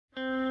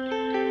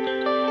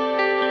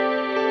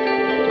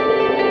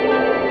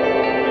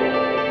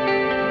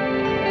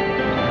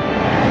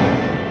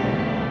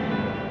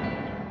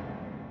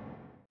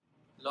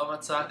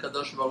מצא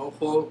הקדוש ברוך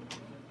הוא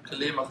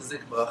כלי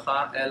מחזיק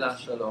ברכה אלא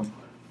שלום.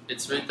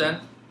 It's written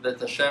that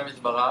Hashem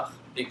Yitbarach,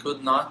 he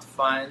could not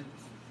find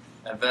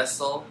a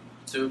vessel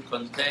to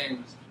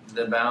contain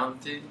the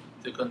bounty,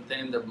 to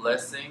contain the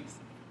blessings,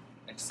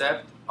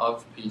 except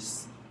of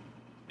peace.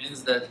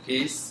 Means that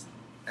peace,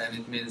 and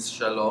it means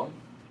shalom.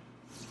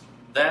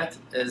 That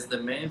is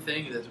the main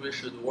thing that we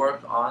should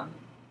work on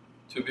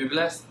to be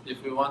blessed, if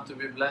we want to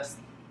be blessed.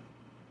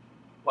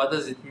 What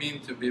does it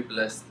mean to be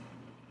blessed?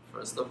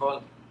 First of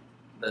all,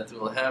 that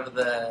we'll have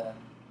the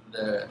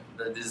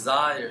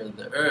desire,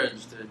 the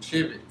urge to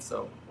achieve it.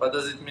 So, what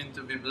does it mean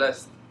to be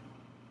blessed?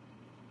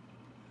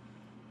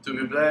 To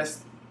be blessed,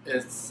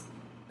 it's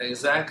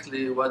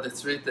exactly what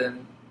it's written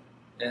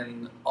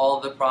in all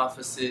the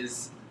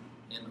prophecies,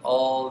 in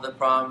all the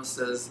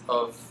promises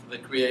of the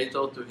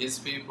Creator to His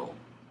people,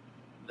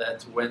 that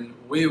when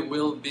we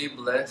will be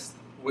blessed,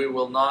 we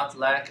will not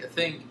lack a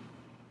thing.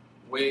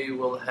 We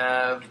will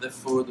have the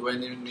food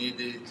when we need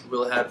it,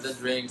 we'll have the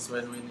drinks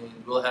when we need,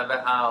 we'll have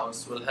a house,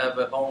 we'll have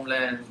a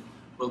homeland,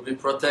 we'll be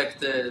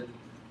protected,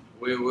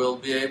 we will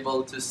be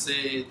able to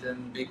sit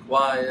and be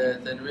quiet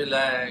and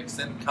relax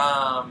and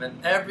calm, and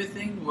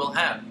everything we'll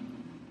have.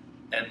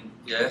 And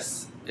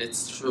yes,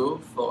 it's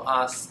true, for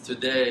us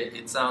today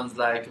it sounds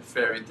like a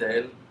fairy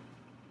tale.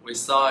 We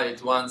saw it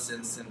once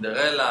in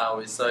Cinderella,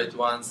 we saw it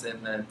once in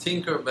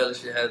Tinkerbell,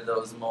 she had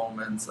those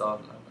moments of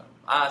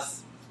us.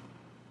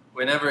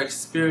 We never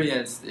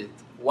experienced it.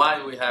 Why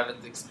we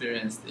haven't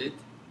experienced it?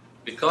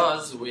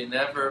 Because we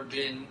never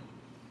been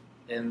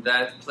in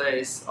that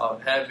place of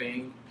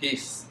having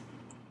peace.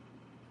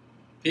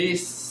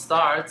 Peace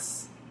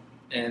starts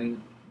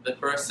in the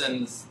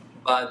person's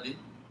body.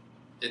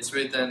 It's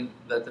written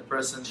that the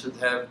person should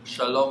have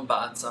shalom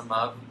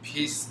ba'atzamav,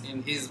 peace in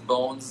his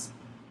bones,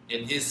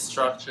 in his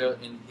structure,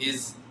 in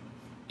his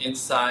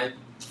inside.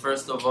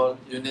 First of all,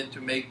 you need to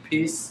make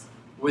peace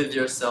with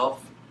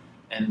yourself.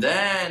 And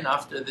then,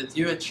 after that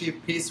you achieve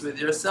peace with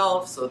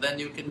yourself, so then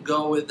you can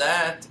go with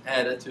that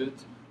attitude,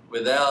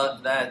 with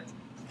that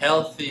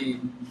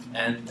healthy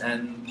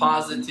and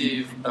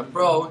positive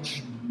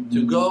approach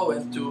to go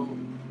and to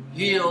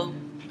heal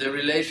the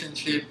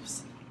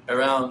relationships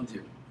around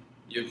you.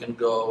 You can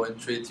go and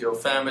treat your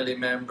family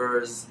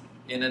members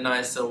in a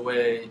nicer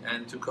way,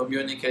 and to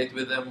communicate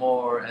with them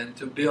more, and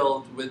to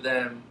build with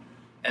them.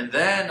 And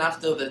then,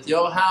 after that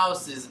your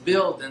house is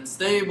built and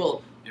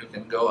stable, you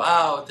can go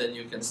out and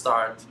you can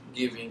start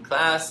giving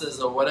classes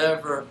or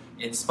whatever,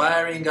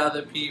 inspiring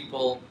other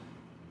people.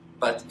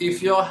 But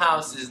if your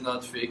house is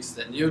not fixed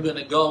and you're going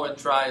to go and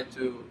try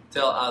to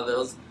tell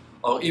others,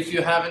 or if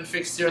you haven't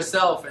fixed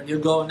yourself and you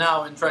go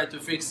now and try to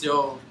fix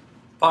your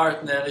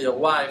partner, your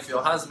wife,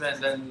 your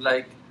husband, and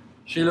like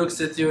she looks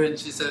at you and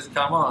she says,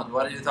 come on,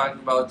 what are you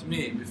talking about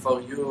me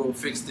before you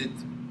fixed it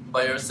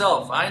by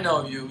yourself? I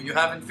know you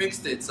haven't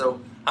fixed it,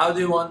 so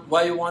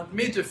why you want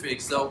me to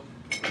fix? So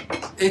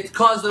it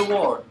caused a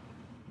war.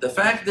 The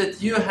fact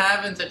that you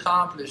haven't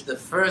accomplished the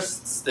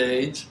first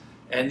stage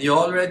and you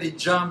already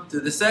jumped to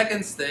the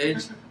second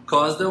stage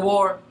caused a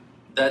war.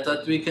 That's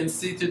what we can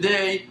see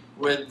today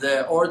with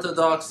the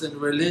Orthodox and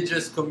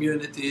religious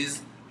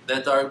communities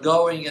that are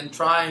going and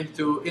trying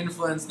to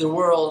influence the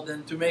world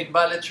and to make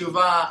Baalei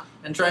Tshuva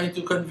and trying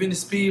to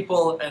convince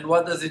people. And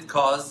what does it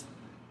cause?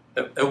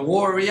 A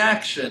war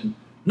reaction.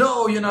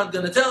 No, you're not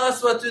going to tell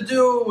us what to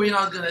do, we're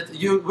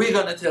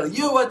going to tell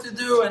you what to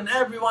do, and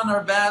everyone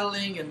are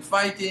battling and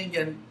fighting.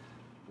 And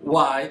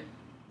why?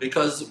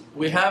 Because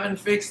we haven't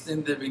fixed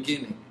in the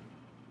beginning.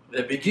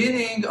 The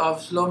beginning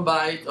of Shalom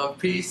Bayit, of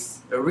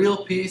peace, a real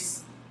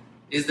peace,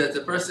 is that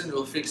the person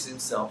will fix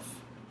himself.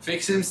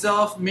 Fix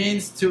himself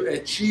means to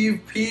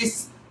achieve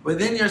peace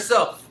within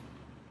yourself.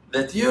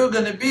 That you're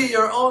going to be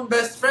your own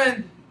best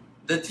friend.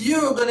 That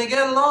you're going to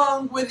get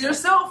along with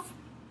yourself.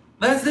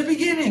 That's the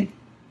beginning.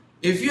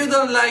 If you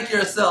don't like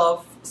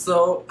yourself,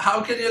 so how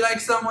can you like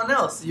someone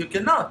else? You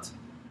cannot.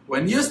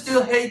 When you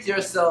still hate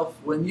yourself,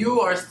 when you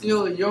are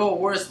still your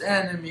worst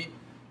enemy,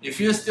 if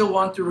you still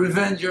want to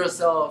revenge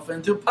yourself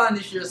and to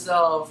punish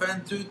yourself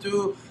and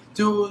to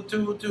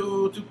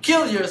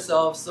kill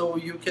yourself, so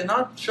you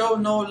cannot show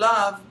no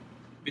love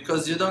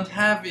because you don't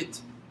have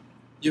it.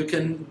 You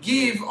can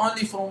give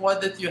only from what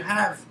that you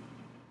have.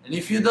 And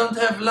if you don't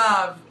have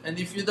love, and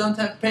if you don't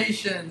have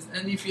patience,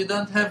 and if you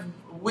don't have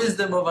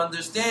wisdom of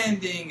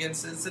understanding and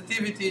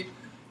sensitivity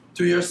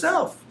to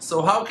yourself,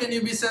 so how can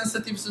you be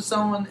sensitive to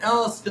someone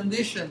else's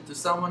condition, to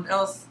someone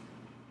else's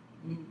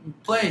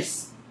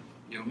place?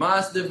 You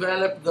must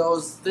develop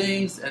those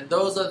things, and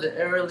those are the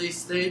early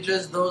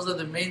stages, those are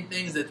the main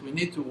things that we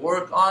need to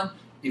work on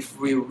if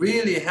we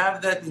really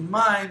have that in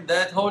mind,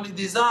 that holy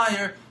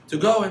desire to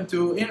go and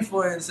to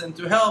influence and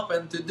to help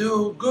and to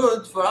do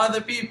good for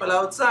other people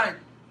outside.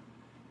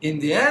 In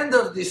the end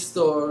of this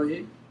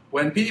story,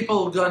 when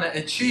people are going to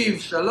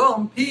achieve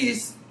shalom,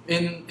 peace,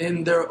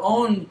 in their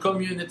own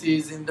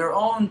communities, in their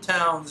own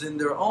towns, in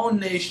their own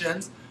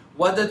nations,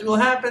 what that will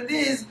happen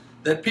is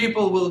that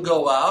people will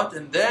go out,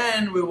 and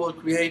then we will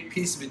create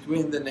peace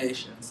between the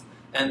nations.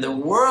 And the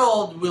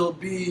world will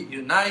be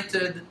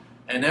united,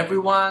 and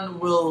everyone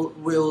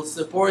will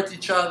support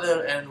each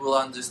other and will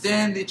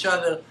understand each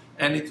other,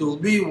 and it will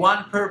be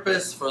one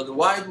purpose for the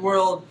wide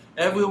world,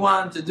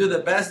 everyone to do the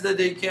best that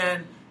they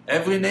can.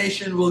 Every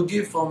nation will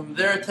give from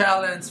their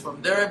talents,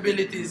 from their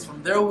abilities,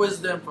 from their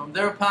wisdom, from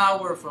their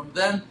power, from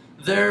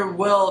their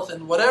wealth,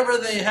 and whatever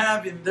they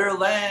have in their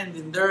land,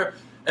 in their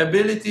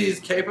abilities,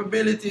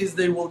 capabilities,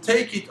 they will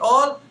take it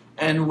all,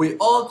 and we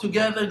all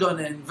together going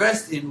to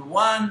invest in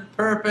one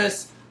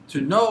purpose,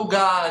 to know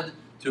God,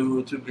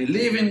 to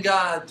believe in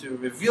God, to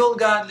reveal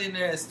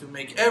godliness, to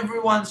make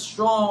everyone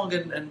strong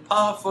and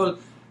powerful.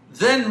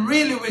 Then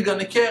really we're going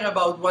to care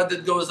about what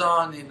goes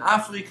on in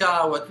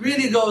Africa, what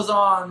really goes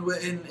on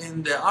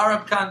in the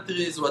Arab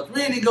countries, what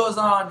really goes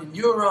on in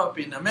Europe,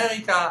 in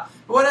America,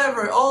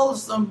 whatever, all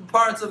some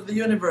parts of the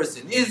universe,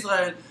 in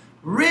Israel.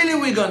 Really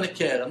we're going to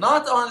care,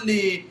 not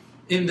only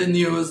in the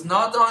news,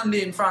 not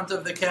only in front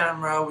of the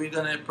camera, we're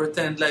going to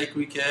pretend like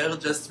we care,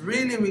 just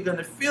really we're going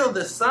to feel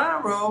the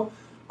sorrow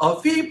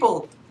of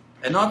people.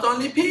 And not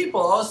only people,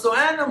 also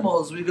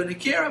animals. We're going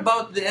to care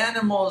about the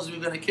animals. We're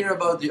going to care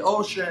about the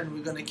ocean.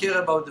 We're going to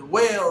care about the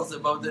whales.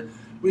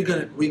 We're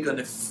going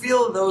to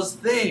feel those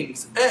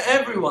things.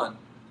 Everyone,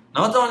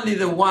 not only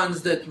the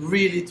ones that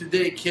really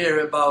today care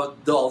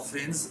about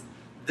dolphins,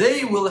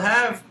 they will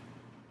have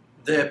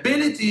the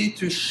ability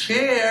to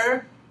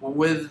share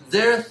with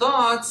their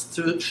thoughts,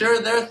 to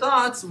share their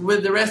thoughts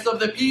with the rest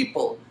of the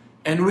people,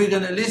 and we're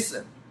going to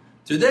listen.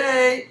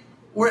 Today,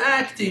 we're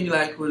acting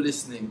like we're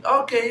listening.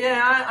 Okay,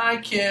 yeah, I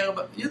care,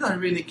 but you don't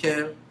really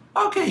care.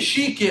 Okay,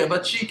 she cares,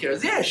 but she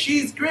cares. Yeah,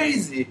 she's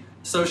crazy,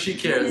 so she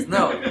cares.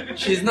 No,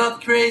 she's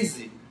not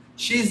crazy.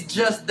 She's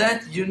just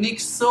that unique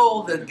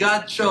soul that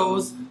God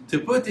chose to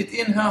put it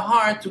in her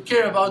heart to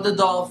care about the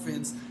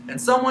dolphins. And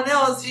someone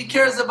else, he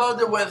cares about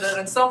the weather.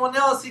 And someone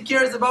else, he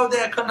cares about the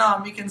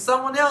economic. And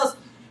someone else,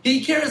 he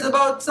cares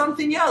about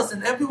something else.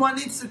 And everyone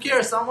needs to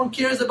care. Someone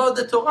cares about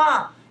the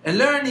Torah and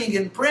learning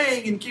and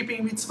praying and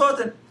keeping mitzvot.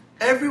 And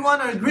everyone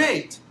are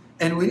great,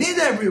 and we need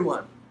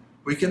everyone.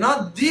 We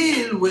cannot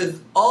deal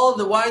with all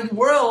the wide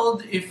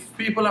world if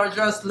people are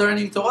just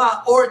learning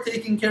Torah or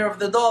taking care of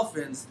the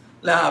dolphins.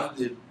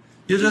 L'havdil.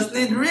 You just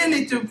need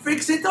really to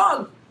fix it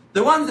all.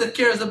 The ones that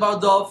cares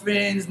about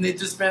dolphins need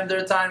to spend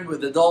their time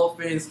with the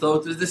dolphins,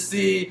 float to the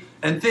sea,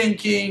 and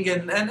thinking,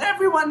 and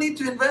everyone need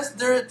to invest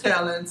their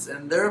talents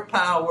and their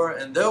power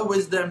and their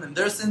wisdom and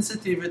their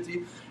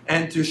sensitivity,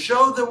 and to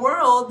show the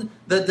world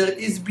that there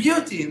is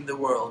beauty in the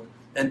world,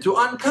 and to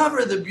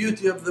uncover the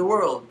beauty of the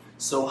world.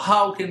 So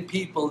how can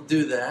people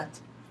do that?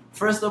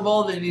 First of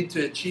all, they need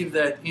to achieve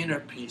that inner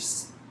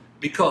peace,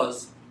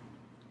 because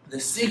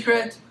the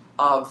secret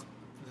of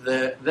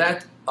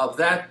that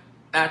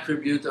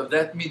attribute, of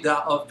that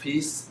midah of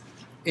peace,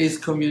 is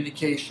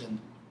communication.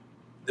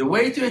 The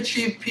way to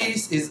achieve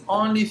peace is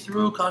only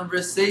through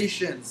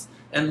conversations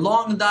and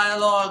long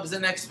dialogues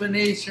and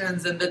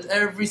explanations, and that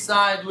every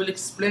side will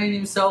explain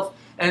himself,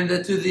 and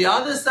that to the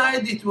other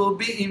side it will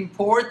be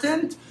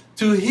important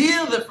to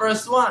hear the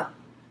first one.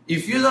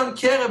 If you don't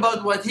care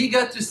about what he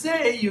got to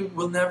say, you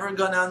will never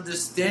gonna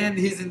understand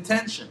his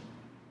intention.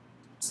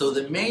 So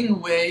the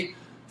main way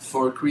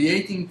for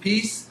creating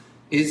peace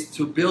is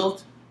to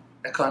build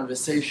a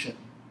conversation.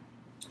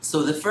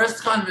 So the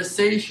first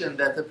conversation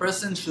that a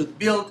person should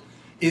build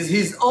is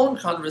his own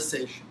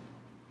conversation.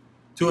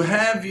 To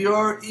have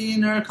your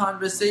inner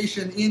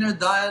conversation, inner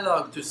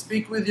dialogue, to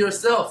speak with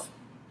yourself,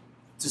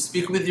 to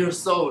speak with your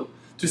soul,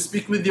 to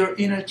speak with your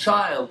inner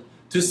child,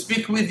 to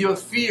speak with your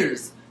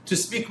fears, to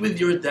speak with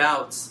your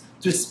doubts,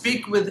 to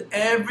speak with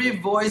every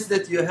voice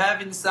that you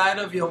have inside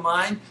of your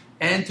mind,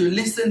 and to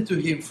listen to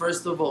him,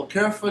 first of all,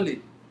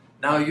 carefully.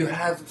 Now you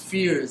have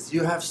fears,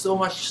 you have so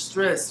much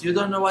stress, you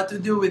don't know what to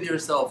do with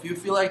yourself, you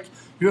feel like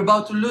you're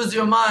about to lose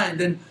your mind,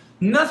 and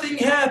nothing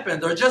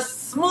happened, or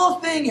just small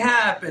thing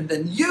happened,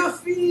 and you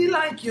feel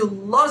like you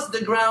lost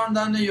the ground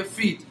under your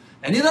feet,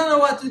 and you don't know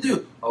what to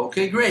do.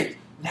 Okay, great.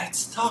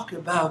 Let's talk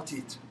about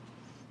it.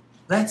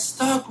 Let's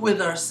talk with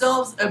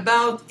ourselves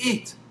about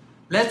it.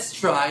 Let's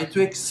try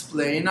to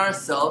explain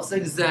ourselves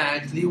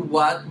exactly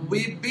what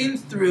we've been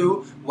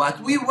through, what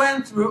we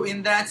went through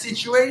in that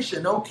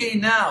situation. Okay,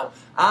 now,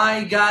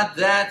 I got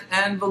that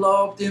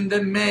enveloped in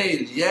the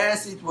mail.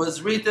 Yes, it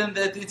was written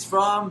that it's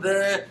from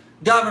the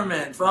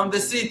government, from the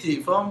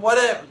city, from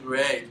whatever.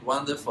 Great,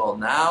 wonderful.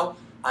 Now,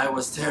 I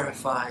was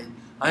terrified.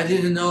 I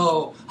didn't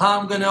know how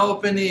I'm going to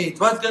open it,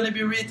 what's going to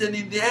be written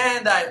in the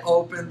end. I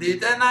opened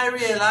it and I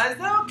realized,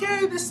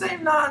 okay, the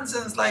same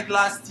nonsense like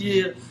last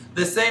year,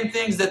 the same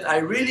things that I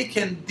really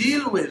can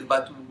deal with,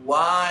 but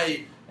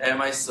why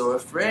am I so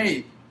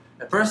afraid?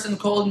 A person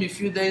called me a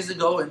few days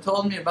ago and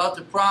told me about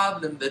the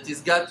problem that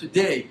he's got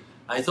today.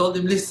 I told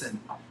him,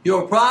 listen,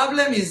 your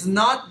problem is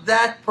not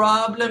that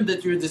problem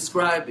that you're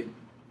describing.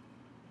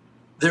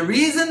 The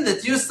reason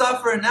that you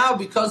suffer now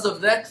because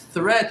of that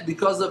threat,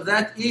 because of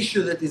that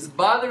issue that is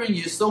bothering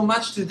you so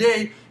much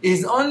today,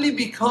 is only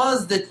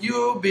because that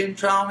you've been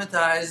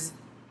traumatized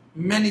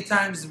many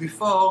times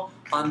before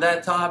on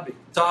that topic.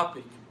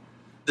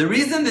 The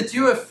reason that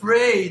you're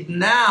afraid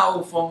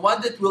now from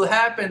what that will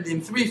happen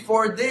in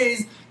 3-4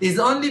 days is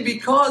only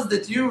because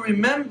that you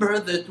remember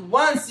that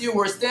once you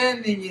were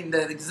standing in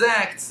that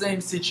exact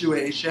same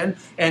situation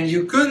and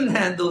you couldn't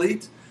handle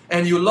it,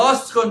 and you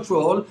lost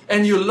control,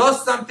 and you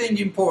lost something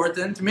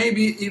important,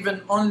 maybe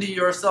even only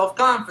your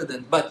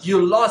self-confidence, but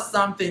you lost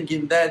something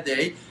in that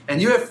day,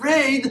 and you're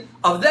afraid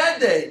of that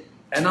day,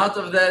 and not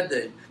of that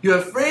day. You're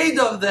afraid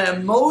of the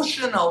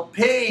emotional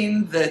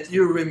pain that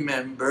you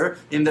remember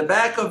in the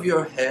back of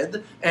your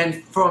head,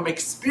 and from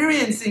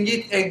experiencing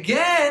it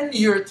again,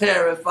 you're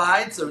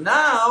terrified, so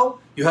now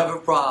you have a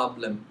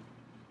problem.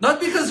 Not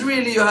because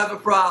really you have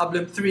a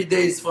problem 3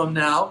 days from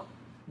now,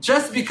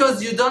 just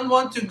because you don't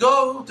want to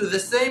go to the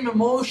same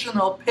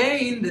emotional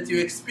pain that you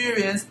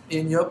experienced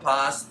in your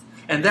past.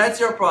 And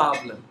that's your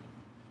problem.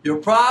 Your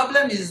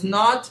problem is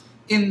not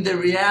in the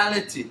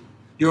reality.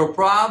 Your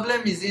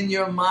problem is in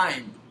your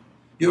mind.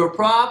 Your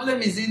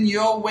problem is in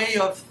your way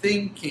of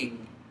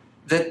thinking.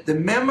 That the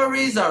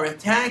memories are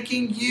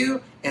attacking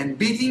you and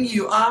beating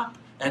you up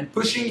and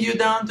pushing you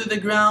down to the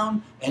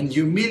ground and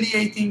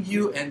humiliating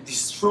you and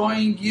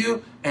destroying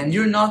you, and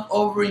you're not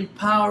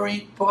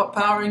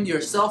powering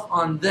yourself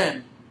on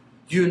them.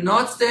 You're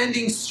not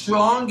standing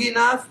strong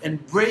enough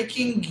and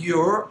breaking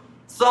your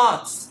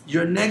thoughts,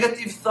 your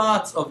negative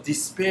thoughts of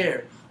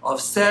despair,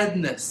 of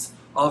sadness,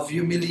 of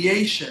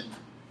humiliation.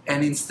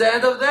 And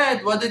instead of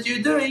that, what that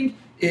you're doing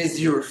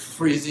is you're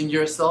freezing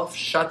yourself,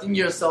 shutting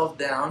yourself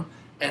down,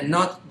 and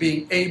not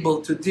being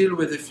able to deal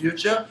with the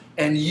future,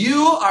 and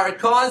you are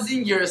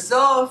causing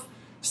yourself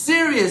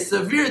serious,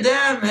 severe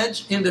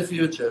damage in the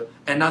future,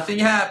 and nothing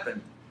happened.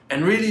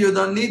 And really you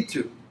don't need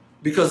to,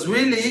 because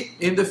really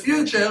in the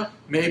future,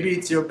 maybe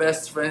it's your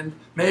best friend,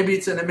 maybe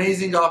it's an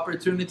amazing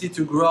opportunity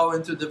to grow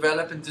and to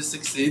develop and to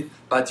succeed,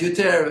 but you're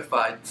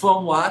terrified.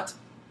 From what?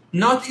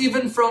 Not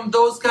even from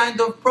those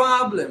kind of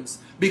problems,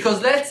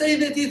 because let's say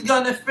that it's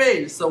gonna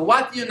fail, so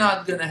what you're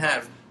not gonna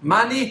have?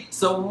 Money,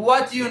 so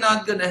what you're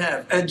not gonna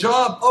have? A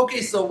job,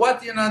 okay, so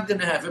what you're not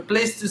gonna have? A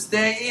place to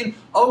stay in,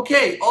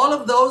 okay. All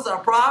of those are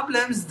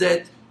problems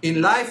that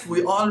in life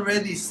we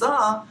already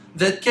saw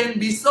that can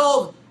be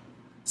solved.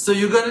 So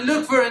you're gonna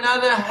look for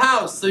another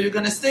house, so you're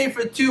gonna stay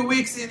for 2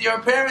 weeks in your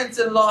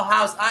parents-in-law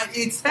house.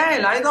 It's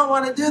hell, I don't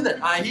wanna do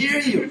that. I hear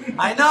you,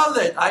 I know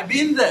that, I've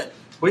been there.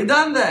 We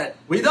done that.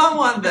 We don't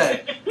want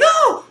that.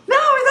 No,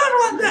 we don't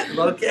want that.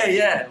 Okay,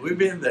 yeah, we've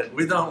been there.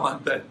 We don't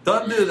want that.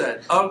 Don't do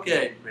that.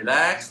 Okay,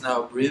 relax.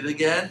 Now breathe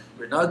again.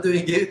 We're not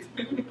doing it.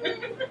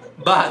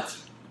 But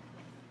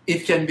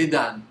it can be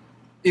done.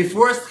 If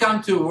worst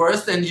come to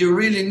worst and you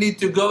really need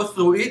to go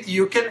through it,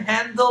 you can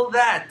handle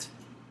that.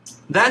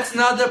 That's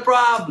not the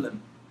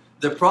problem.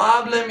 The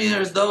problem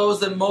is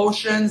those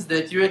emotions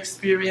that you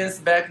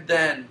experienced back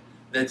then,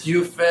 that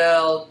you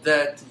felt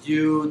that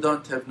you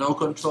don't have no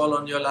control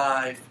on your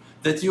life,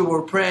 that you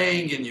were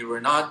praying and you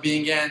were not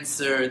being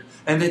answered,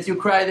 and that you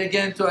cried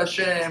again to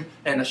Hashem,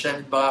 and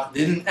Hashem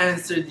didn't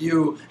answer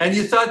you, and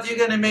you thought you're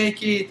going to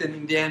make it, and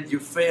in the end you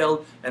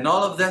failed, and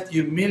all of that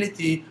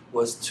humility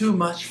was too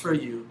much for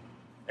you.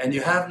 And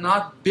you have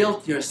not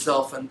built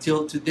yourself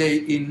until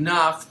today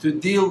enough to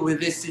deal with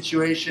this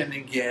situation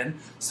again,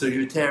 so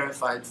you're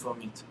terrified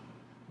from it.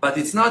 But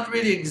it's not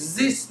really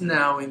exist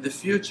now in the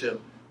future.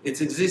 It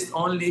exists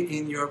only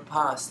in your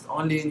past,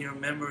 only in your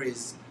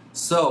memories.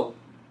 So,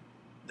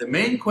 the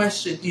main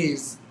question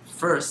is,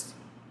 first,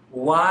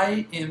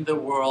 why in the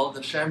world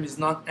Hashem is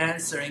not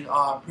answering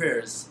our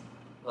prayers?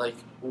 Like,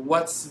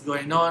 what's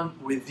going on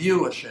with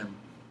you, Hashem?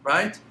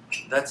 Right?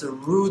 That's a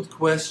rude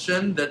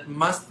question that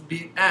must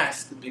be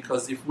asked,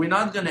 because if we're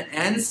not going to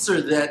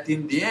answer that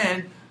in the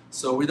end,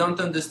 so we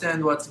don't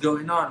understand what's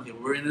going on here.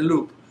 We're in a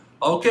loop.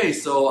 Okay,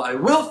 so I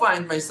will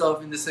find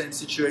myself in the same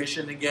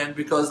situation again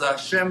because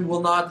Hashem will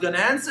not going to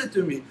answer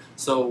to me.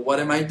 So what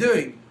am I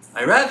doing?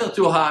 I rather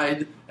to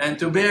hide and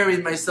to bury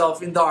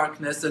myself in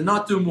darkness and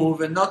not to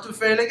move and not to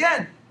fail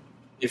again.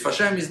 If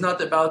Hashem is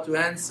not about to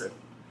answer,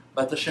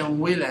 but Hashem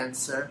will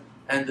answer,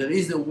 and there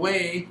is a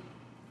way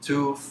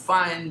to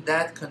find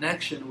that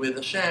connection with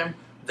Hashem,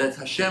 that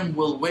Hashem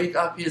will wake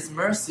up His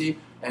mercy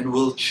and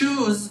will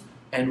choose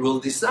and will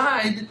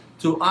decide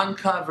to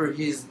uncover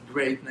His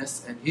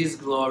greatness and His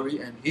glory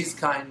and His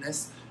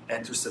kindness,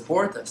 and to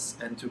support us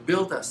and to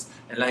build us.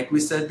 And like we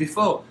said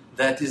before,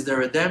 that is the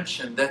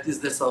redemption, that is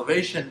the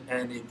salvation,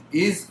 and it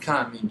is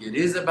coming, it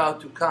is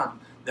about to come.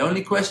 The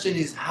only question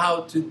is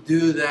how to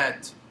do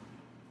that.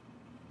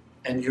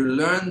 And you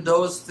learn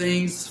those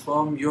things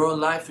from your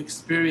life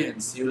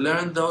experience. You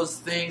learn those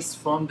things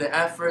from the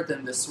effort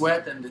and the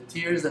sweat and the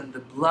tears and the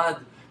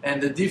blood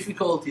and the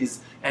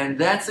difficulties. And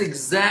that's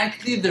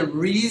exactly the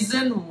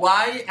reason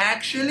why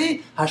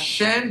actually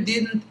Hashem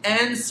didn't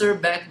answer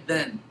back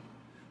then.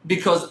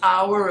 Because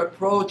our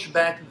approach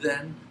back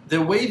then,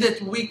 the way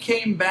that we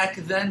came back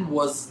then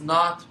was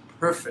not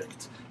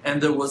perfect.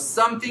 And there was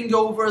something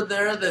over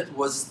there that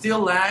was we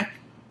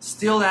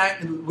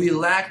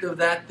lacked of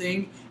that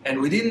thing,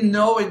 and we didn't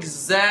know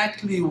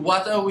exactly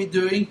what are we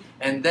doing,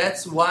 and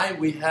that's why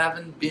we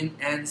haven't been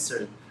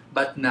answered.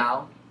 But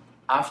now,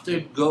 after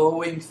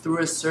going through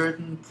a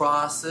certain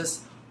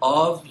process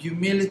of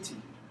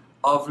humility,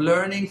 of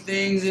learning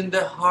things in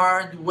the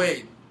hard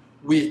way,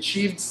 we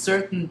achieved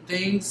certain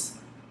things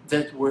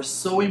that were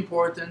so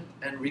important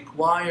and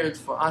required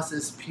for us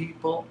as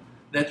people,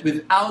 that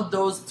without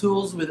those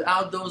tools,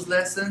 without those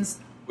lessons,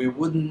 we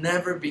would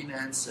never been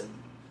answered.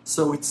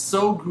 So it's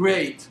so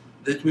great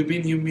that we've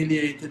been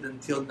humiliated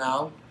until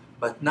now,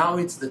 but now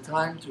it's the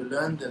time to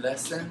learn the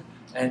lesson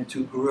and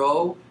to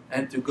grow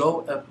and to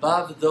go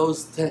above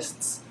those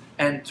tests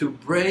and to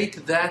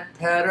break that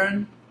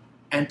pattern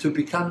and to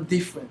become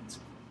different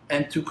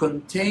and to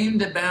contain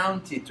the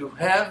bounty, to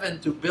have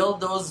and to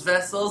build those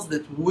vessels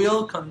that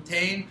will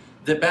contain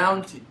the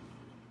bounty.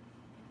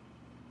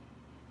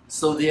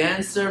 So the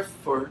answer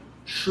for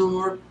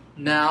sure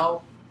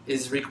now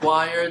is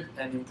required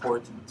and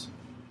important.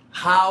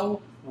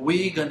 How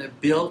we gonna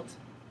build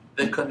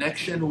the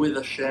connection with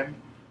Hashem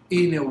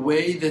in a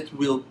way that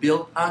will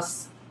build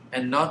us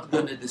and not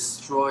gonna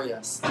destroy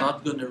us,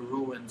 not gonna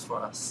ruin for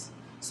us.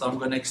 So I'm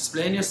gonna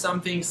explain you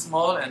something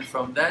small, and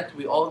from that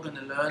we all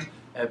gonna learn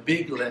a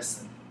big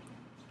lesson.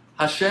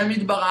 Hashem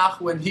Yitbarach,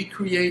 when He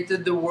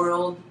created the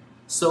world,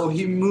 so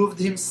He moved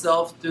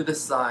Himself to the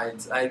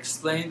sides. I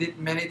explained it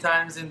many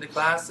times in the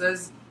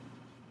classes.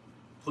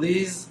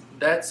 Please,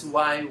 that's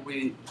why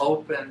we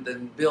opened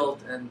and built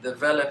and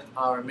developed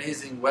our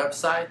amazing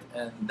website,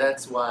 and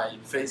that's why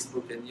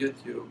Facebook and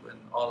YouTube and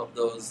all of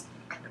those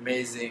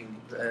amazing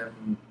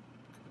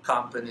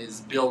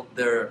companies built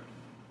their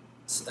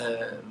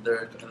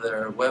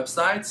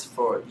websites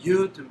for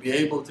you to be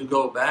able to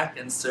go back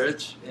and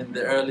search in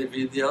the early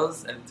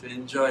videos and to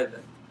enjoy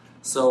them.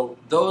 So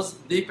those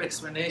deep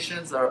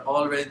explanations are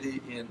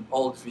already in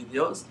old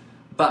videos.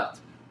 But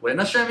when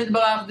Hashem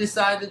Yitbarach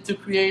decided to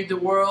create the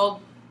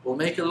world, we'll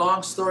make a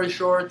long story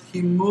short,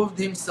 He moved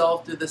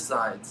Himself to the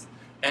sides.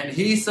 And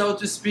He, so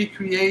to speak,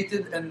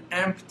 created an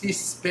empty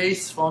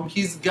space from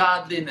His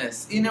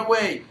godliness. In a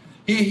way,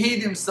 He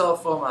hid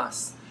Himself from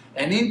us.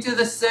 And into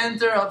the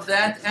center of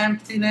that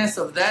emptiness,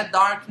 of that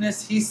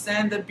darkness, He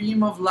sent a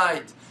beam of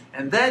light.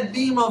 And that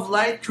beam of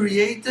light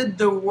created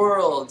the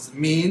worlds,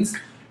 means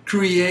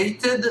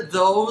created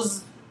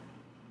those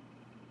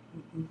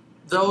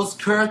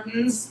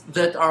curtains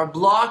that are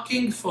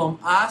blocking from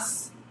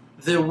us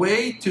the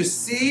way to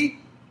see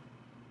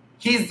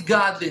His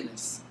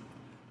godliness.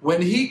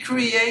 When He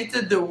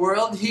created the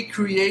world, He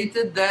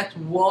created that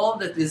wall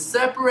that is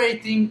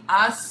separating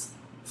us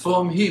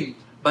from Him.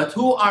 But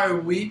who are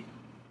we?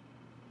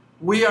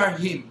 We are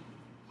Him.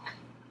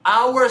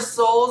 Our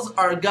souls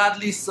are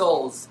godly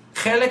souls.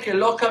 Chelek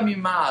Eloka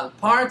Mimal,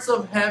 parts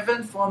of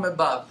heaven from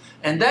above.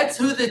 And that's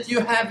who that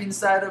you have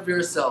inside of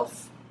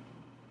yourself.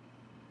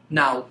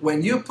 Now,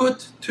 when you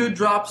put 2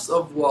 drops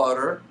of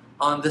water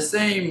on the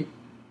same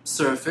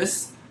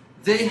surface,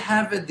 they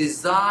have a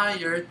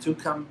desire to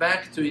come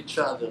back to each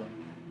other.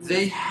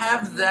 They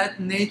have that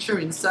nature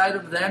inside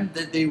of them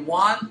that they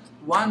want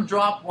one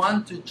drop,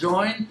 one to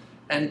join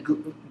and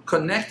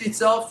connect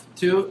itself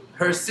to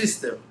her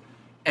sister.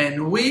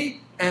 And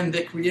we and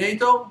the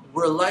Creator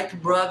were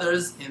like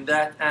brothers in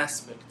that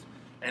aspect.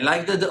 And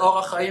like the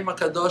Or HaChaim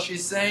HaKadosh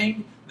is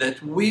saying,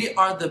 that we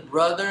are the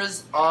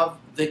brothers of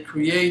the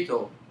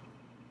Creator.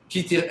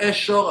 Ki tir'eh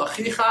shor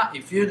achicha,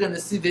 if you're going to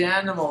see the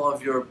animal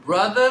of your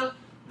brother,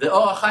 the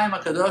Or HaChaim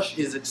HaKadosh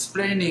is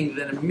explaining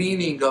the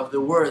meaning of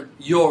the word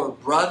your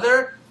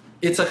brother.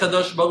 It's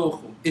HaKadosh Baruch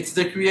Hu. It's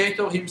the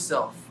Creator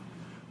Himself.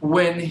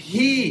 When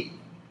He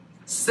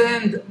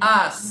sent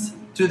us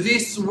to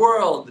this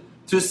world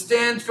to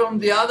stand from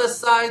the other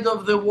side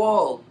of the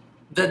wall,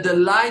 that the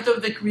light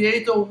of the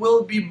Creator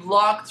will be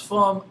blocked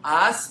from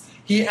us,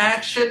 He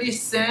actually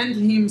sent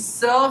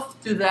Himself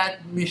to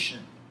that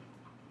mission.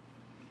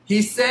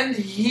 He sent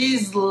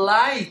His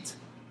light,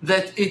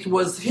 that it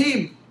was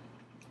Him,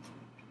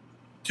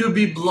 to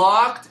be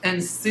blocked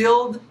and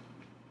sealed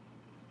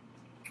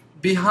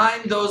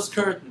behind those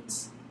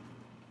curtains.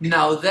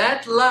 Now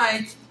that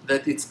light,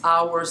 that it's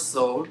our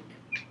soul,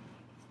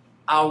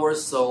 our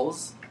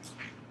souls,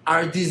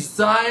 are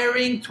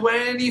desiring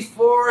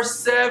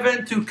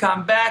 24/7 to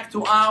come back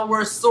to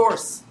our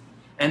source.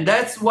 And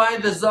that's why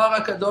the Zohar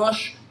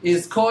HaKadosh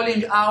is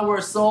calling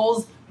our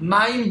souls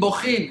Mayim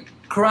Bochin,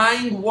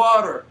 crying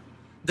water.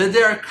 That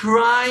they are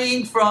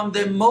crying from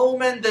the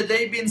moment that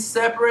they've been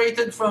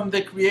separated from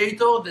the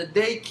Creator, that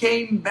they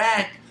came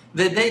back,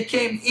 that they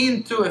came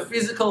into a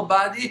physical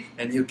body,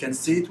 and you can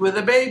see it with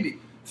a baby.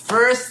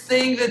 First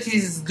thing that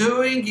he's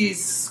doing is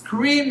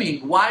screaming.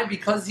 Why?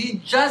 Because he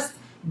just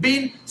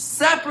been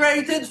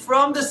separated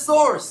from the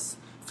source,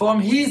 from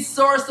his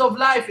source of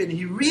life, and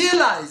he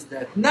realized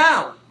that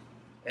now.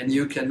 And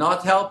you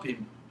cannot help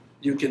him.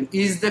 You can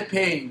ease the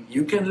pain.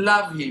 You can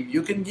love him.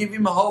 You can give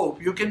him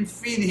hope. You can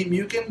feed him.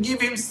 You can give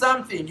him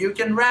something. You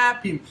can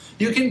wrap him.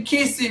 You can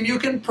kiss him. You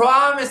can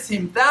promise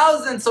him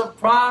thousands of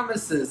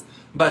promises.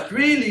 But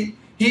really,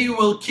 he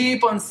will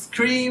keep on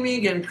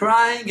screaming and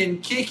crying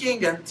and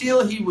kicking until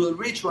he will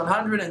reach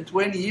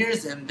 120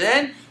 years, and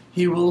then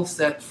he will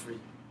set free.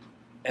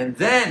 And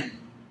then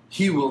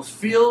he will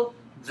feel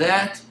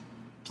that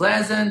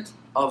pleasant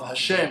of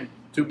Hashem,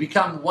 to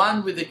become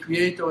one with the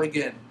Creator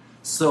again.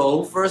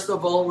 So, first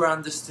of all, we're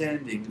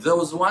understanding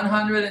those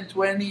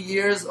 120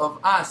 years of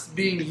us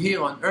being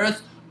here on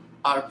earth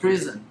are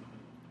prison.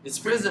 It's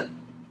prison.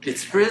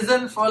 It's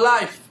prison for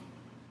life.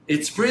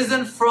 It's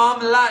prison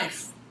from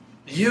life.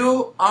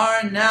 You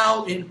are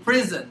now in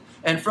prison.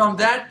 And from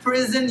that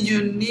prison,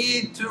 you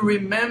need to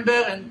remember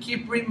and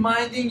keep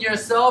reminding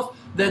yourself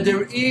that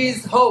there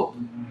is hope.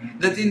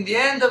 That in the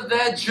end of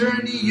that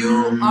journey,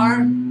 you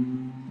are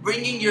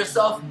bringing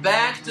yourself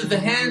back to the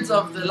hands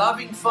of the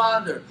loving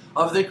Father,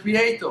 of the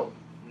Creator.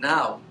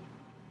 Now,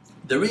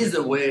 there is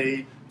a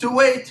way to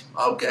wait.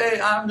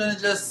 Okay, I'm going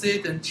to just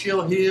sit and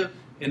chill here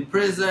in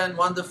prison.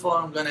 Wonderful,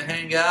 I'm going to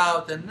hang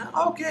out. And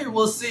okay,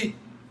 we'll see.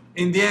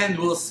 In the end,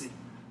 we'll see.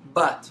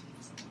 But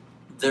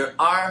there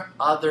are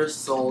other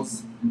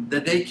souls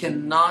that they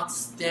cannot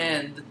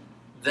stand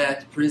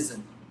that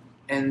prison.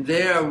 And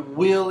they are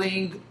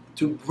willing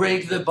to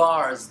break the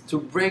bars, to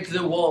break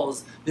the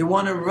walls. They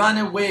want to run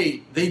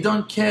away. They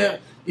don't care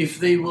if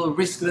they will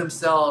risk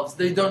themselves.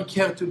 They don't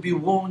care to be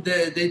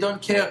wounded. They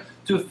don't care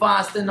to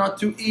fast and not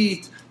to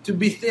eat, to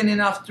be thin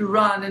enough to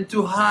run and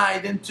to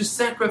hide and to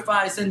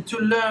sacrifice and to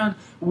learn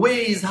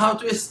ways how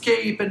to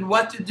escape and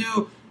what to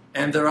do.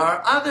 And there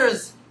are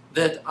others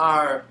that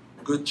are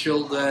good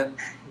children,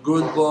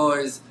 good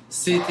boys,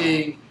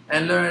 sitting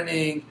and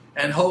learning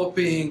and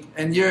hoping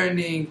and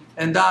yearning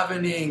and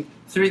davening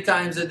 3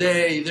 times a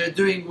day. They're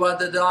doing what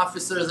the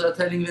officers are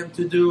telling them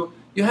to do.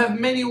 You have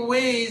many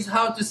ways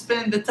how to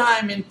spend the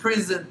time in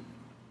prison.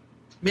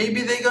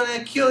 Maybe they're going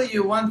to kill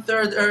you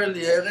 1/3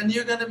 earlier and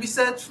you're going to be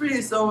set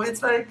free. So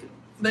it's like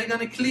they're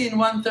going to clean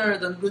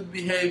 1/3 on good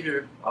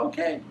behavior.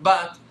 Okay,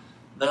 but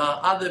there are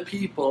other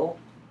people,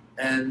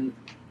 and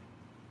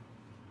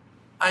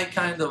I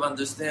kind of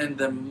understand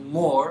them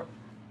more,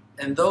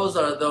 and those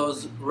are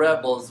those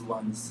rebels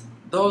ones.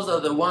 Those are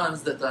the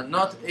ones that are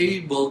not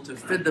able to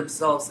fit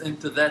themselves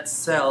into that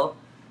cell,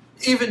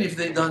 even if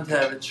they don't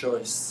have a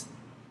choice.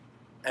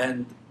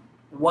 And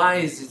why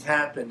is it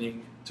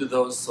happening to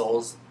those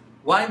souls?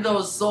 Why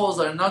those souls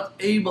are not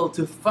able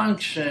to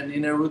function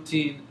in a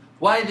routine?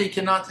 Why they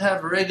cannot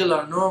have a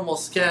regular, normal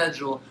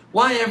schedule?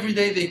 Why every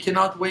day they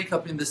cannot wake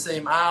up in the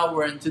same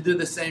hour and to do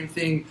the same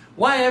thing?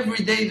 Why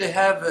every day they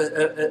have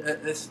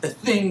a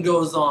thing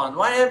goes on?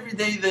 Why every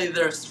day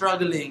they're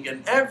struggling and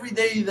every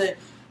day they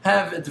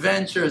have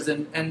adventures,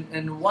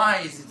 and why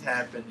is it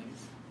happening?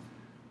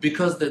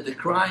 Because the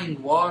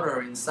crying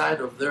water inside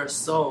of their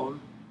soul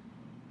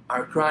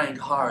are crying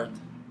hard.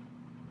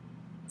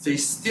 They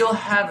still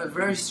have a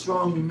very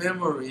strong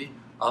memory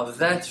of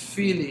that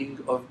feeling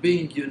of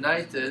being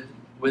united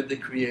with the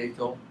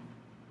Creator,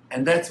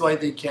 and that's why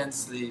they can't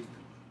sleep,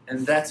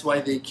 and that's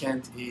why they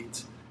can't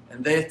eat,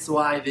 and that's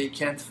why they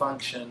can't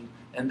function,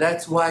 and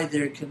that's why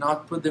they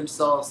cannot put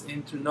themselves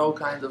into no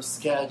kind of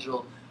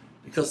schedule,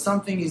 because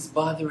something is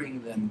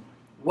bothering them.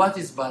 What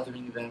is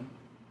bothering them?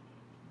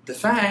 The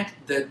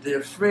fact that they're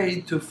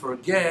afraid to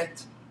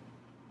forget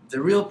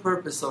the real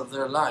purpose of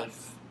their life.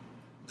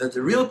 That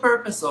the real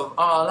purpose of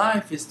our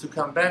life is to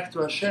come back to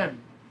Hashem,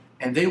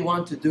 and they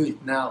want to do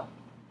it now.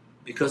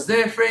 Because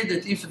they're afraid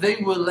that if they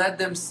will let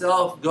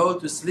themselves go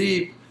to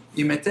sleep,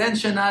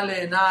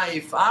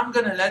 if I'm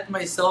going to let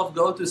myself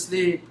go to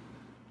sleep,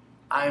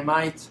 I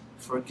might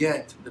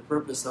forget the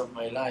purpose of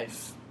my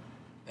life.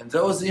 And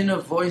those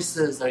inner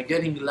voices are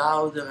getting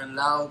louder and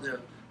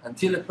louder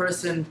until a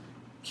person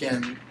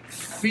can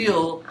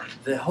feel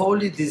the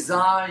holy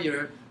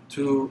desire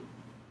to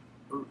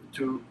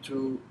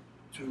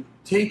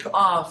take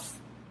off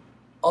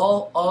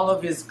all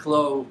of his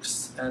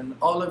cloaks and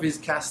all of his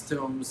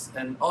costumes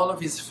and all of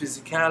his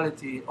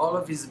physicality, all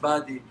of his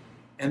body,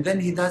 and then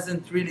he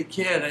doesn't really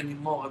care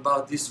anymore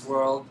about this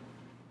world,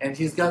 and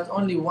he's got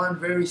only one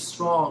very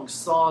strong,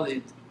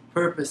 solid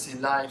purpose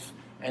in life,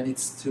 and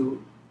it's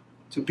to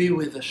be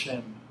with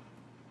Hashem.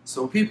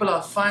 So people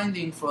are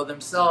finding for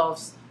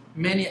themselves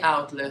many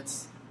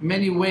outlets,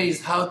 many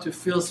ways how to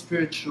feel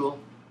spiritual,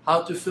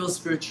 how to feel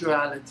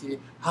spirituality,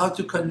 how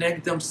to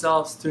connect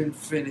themselves to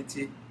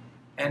infinity.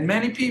 And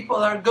many people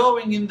are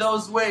going in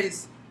those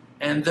ways,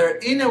 and they're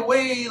in a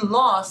way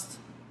lost,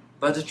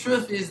 but the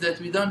truth is that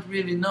we don't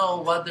really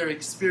know what they're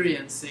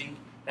experiencing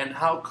and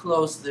how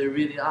close they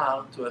really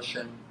are to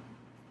Hashem.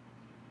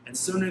 And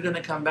soon we're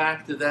going to come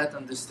back to that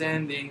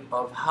understanding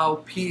of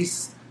how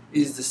peace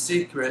is the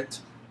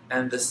secret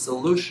and the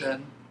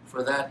solution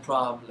for that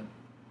problem.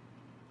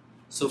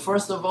 So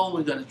first of all,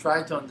 we're going to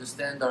try to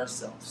understand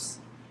ourselves.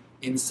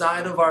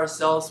 Inside of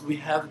ourselves, we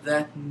have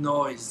that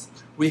noise.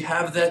 We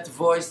have that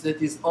voice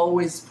that is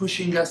always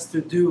pushing us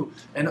to do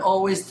and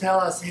always tell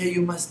us, hey,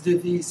 you must do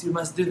this, you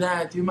must do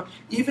that.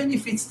 Even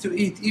if it's to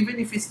eat, even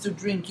if it's to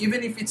drink,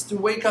 even if it's to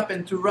wake up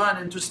and to run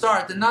and to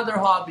start another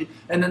hobby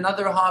and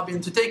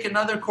to take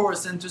another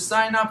course and to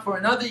sign up for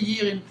another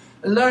year in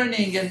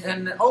learning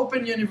and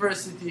open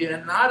university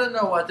and I don't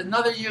know what,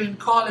 another year in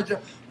college,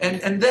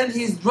 and then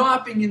he's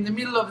dropping in the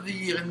middle of the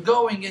year and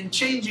going and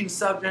changing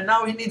subject, and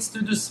now he needs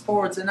to do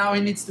sports, and now he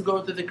needs to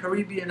go to the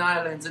Caribbean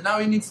islands, and now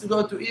he needs to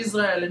go to Israel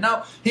Israel, and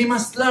now he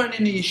must learn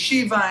in a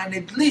yeshiva, and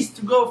at least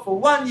to go for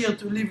 1 year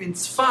to live in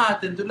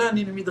Tzfat and to learn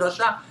in a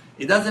midrasha.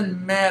 It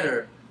doesn't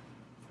matter.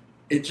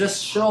 It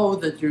just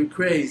shows that you're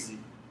crazy,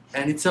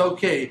 and it's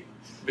okay,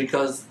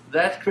 because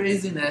that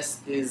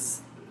craziness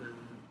is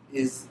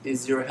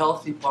your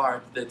healthy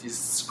part that is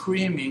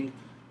screaming,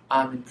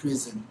 I'm in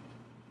prison.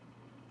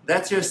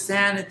 That's your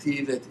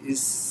sanity that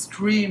is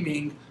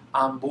screaming,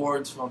 I'm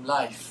bored from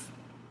life.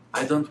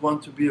 I don't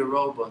want to be a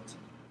robot.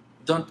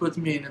 Don't put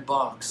me in a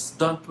box.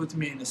 Don't put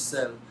me in a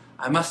cell.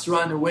 I must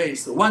run away.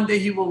 So one day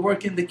he will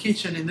work in the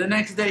kitchen, and the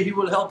next day he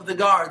will help the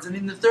guards, and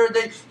in the third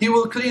day he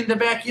will clean the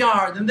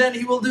backyard, and then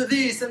he will do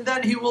this, and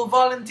then he will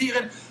volunteer.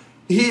 And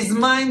his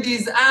mind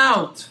is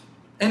out,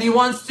 and he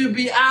wants to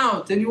be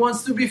out, and he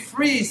wants to be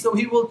free. So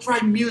he will try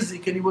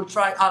music, and he will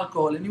try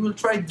alcohol, and he will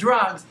try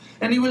drugs,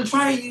 and he will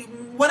try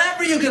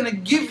whatever you're going to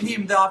give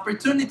him the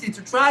opportunity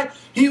to try,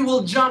 he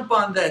will jump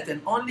on that.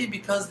 And only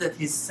because that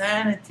his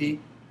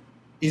sanity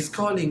is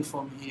calling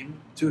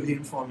to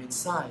him from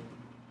inside.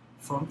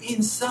 From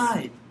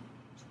inside.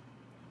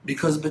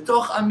 Because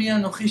betoch ami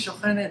anochi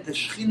shochenet, the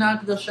Shechina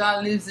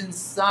Kedosha lives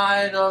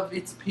inside of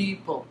its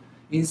people,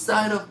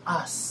 inside of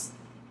us.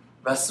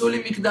 V'asu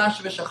li mikdash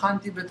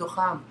v'shachanti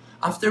betocham.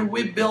 After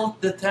we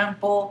built the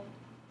temple,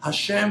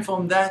 Hashem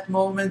from that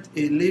moment,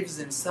 it lives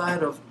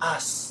inside of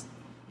us,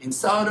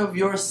 inside of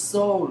your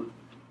soul.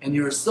 And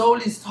your soul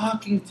is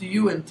talking to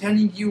you and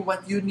telling you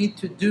what you need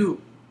to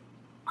do,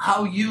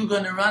 how you're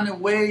going to run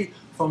away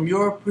from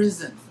your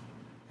prison.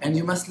 And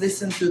you must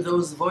listen to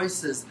those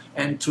voices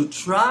and to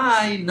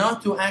try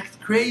not to act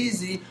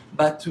crazy,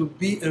 but to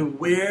be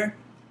aware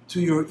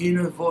to your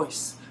inner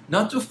voice.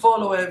 Not to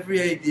follow every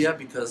idea,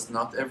 because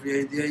not every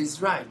idea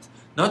is right.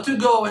 Not to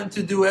go and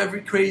to do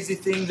every crazy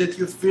thing that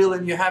you feel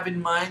and you have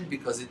in mind,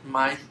 because it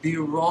might be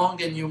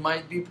wrong and you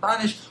might be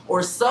punished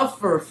or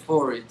suffer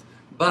for it.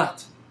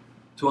 But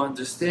to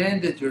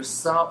understand that your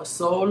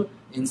soul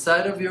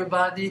inside of your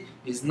body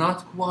is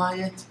not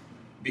quiet,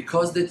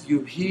 because that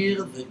you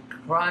hear the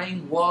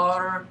crying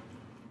water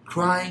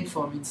crying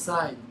from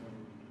inside.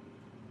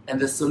 And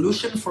the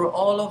solution for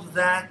all of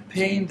that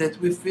pain that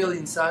we feel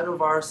inside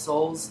of our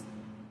souls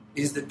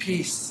is the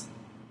peace.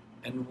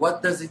 And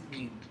what does it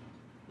mean?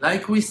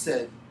 Like we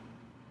said,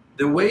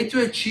 the way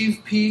to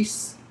achieve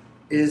peace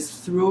is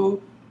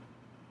through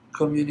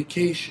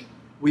communication.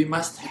 We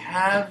must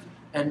have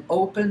an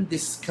open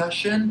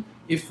discussion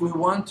if we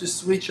want to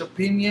switch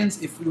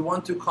opinions, if we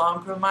want to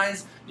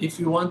compromise, if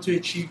we want to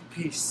achieve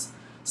peace.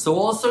 So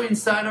also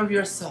inside of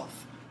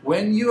yourself,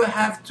 when you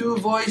have two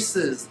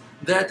voices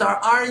that are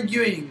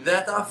arguing,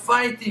 that are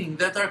fighting,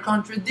 that are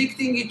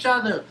contradicting each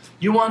other,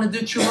 you want to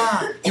do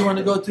tshuva, you want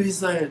to go to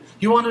Israel,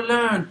 you want to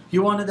learn,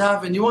 you want to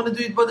daven, you want to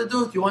do it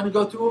badadut, you want to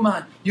go to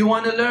Uman, you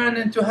want to learn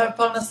and to have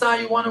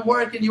parnasah, you want to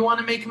work and you want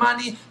to make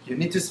money, you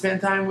need to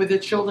spend time with your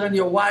children,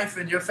 your wife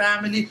and your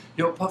family,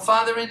 your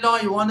father-in-law,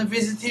 you want to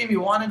visit him,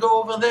 you want to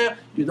go over there,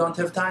 you don't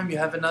have time, you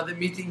have another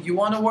meeting, you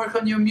want to work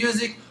on your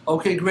music,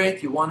 okay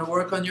great, you want to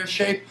work on your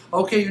shape,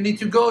 okay you need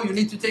to go, you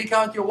need to take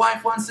out your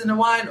wife once in a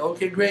while,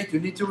 okay great, you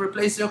need to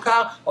replace your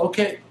car,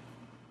 okay,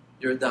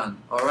 you're done,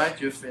 alright,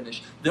 you're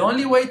finished. The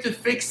only way to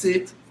fix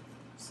it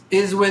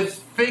is with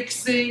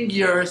fixing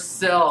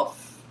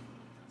yourself,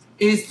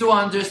 is to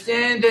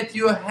understand that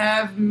you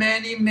have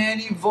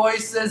many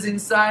voices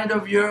inside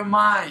of your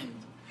mind,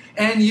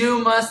 and you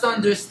must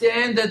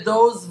understand that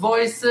those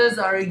voices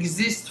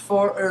exist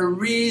for a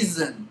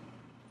reason,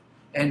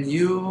 and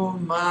you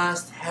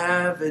must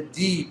have a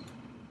deep,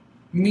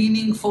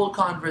 meaningful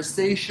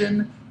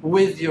conversation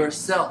with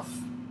yourself,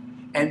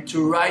 and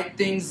to write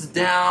things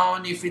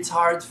down if it's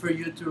hard for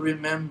you to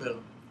remember,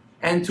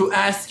 and to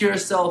ask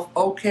yourself,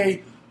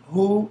 okay,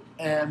 who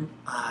am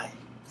I?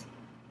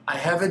 I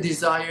have a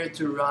desire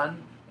to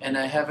run, and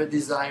I have a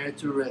desire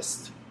to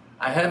rest.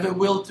 I have a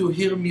will to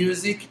hear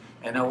music,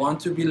 and I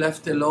want to be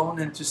left alone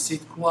and to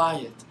sit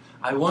quiet.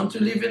 I want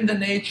to live in the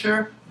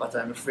nature, but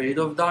I'm afraid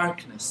of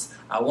darkness.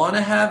 I want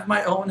to have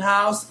my own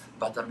house,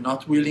 but I'm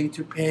not willing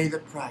to pay the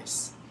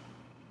price.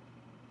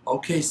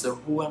 Okay, so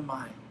who am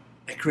I?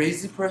 A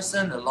crazy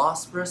person? A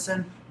lost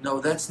person? No,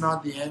 that's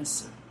not the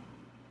answer.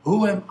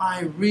 Who am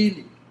I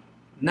really?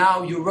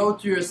 Now, you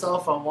wrote to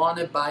yourself, I want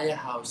to buy a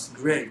house.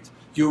 Great.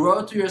 You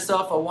wrote to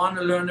yourself, I want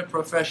to learn a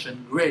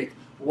profession. Great.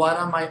 What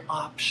are my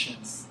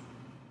options?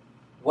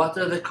 What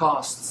are the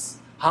costs?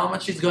 How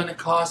much is going to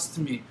cost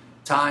me?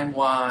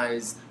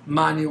 Time-wise,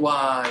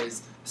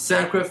 money-wise,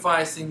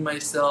 sacrificing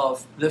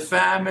myself, the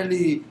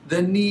family,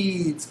 the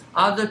needs,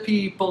 other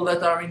people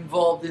that are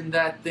involved in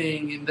that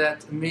thing, in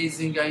that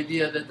amazing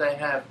idea that I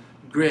have.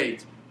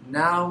 Great.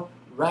 Now,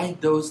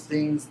 write those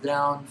things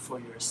down for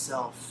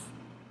yourself.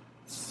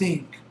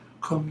 Think,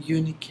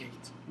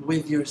 communicate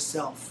with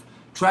yourself.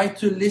 Try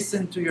to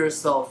listen to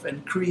yourself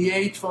and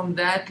create from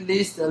that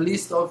list a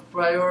list of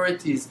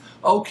priorities.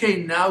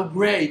 Okay, now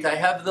great, I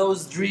have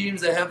those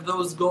dreams, I have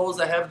those goals,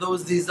 I have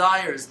those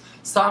desires.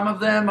 Some of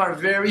them are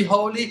very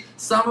holy,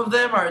 some of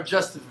them are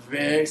just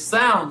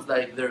sounds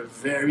like they're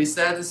very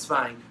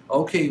satisfying.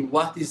 Okay,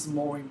 what is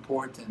more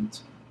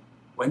important?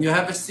 When you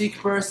have a sick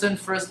person,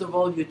 first of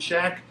all, you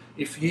check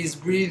if he's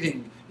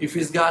breathing, if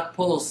he's got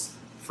pulse,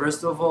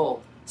 first of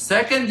all.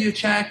 Second, you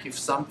check if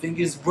something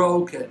is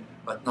broken,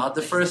 but not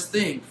the first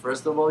thing.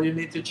 First of all, you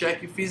need to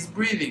check if he's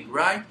breathing,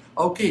 right?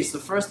 Okay, so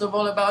first of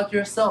all, about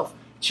yourself,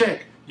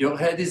 check. Your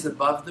head is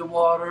above the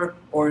water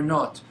or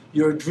not?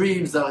 Your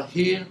dreams are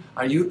here.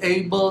 Are you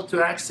able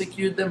to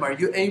execute them? Are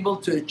you able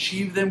to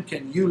achieve them?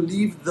 Can you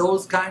live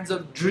those kinds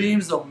of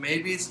dreams? Or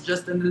maybe it's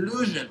just an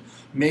illusion.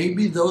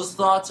 Maybe those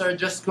thoughts are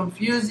just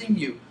confusing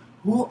you.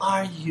 Who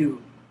are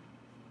you?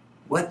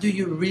 What do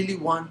you really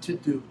want to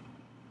do?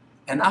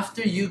 And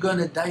after you're going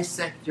to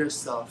dissect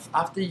yourself,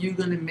 after you're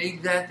going to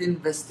make that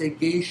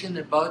investigation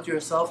about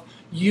yourself,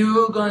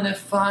 you're going to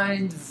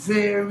find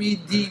very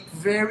deep,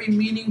 very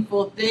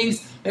meaningful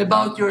things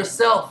about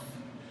yourself.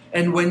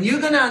 And when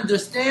you're going to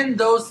understand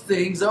those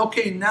things,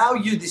 okay, now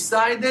you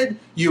decided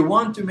you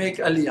want to make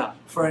Aliyah.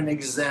 For an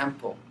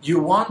example, you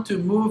want to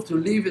move to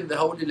live in the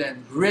Holy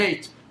Land.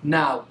 Great.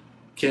 Now,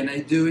 can I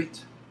do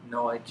it?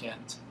 No, I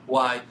can't.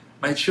 Why?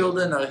 My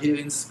children are here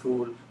in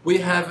school. We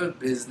have a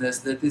business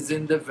that is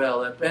in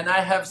develop, and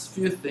I have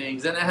few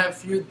things, and I have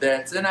few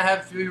debts, and I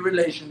have few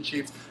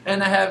relationships,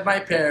 and I have my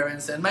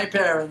parents and my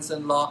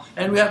parents-in-law,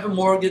 and we have a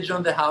mortgage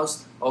on the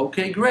house.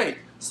 Okay, great.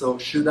 So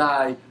should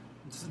I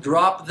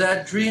drop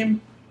that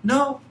dream?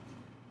 No.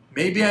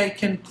 Maybe I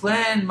can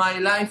plan my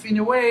life in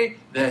a way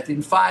that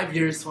in 5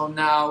 years from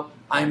now,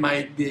 I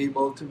might be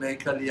able to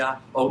make Aliyah,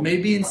 or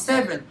maybe in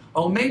 7,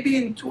 or maybe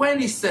in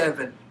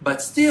 27,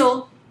 but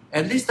still,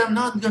 at least I'm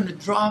not going to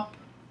drop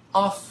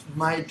off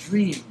my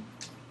dream.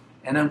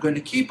 And I'm going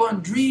to keep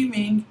on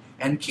dreaming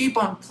and keep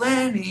on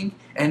planning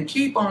and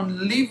keep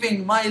on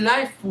living my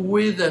life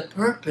with a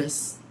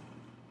purpose.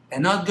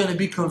 And not going to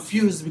be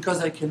confused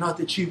because I cannot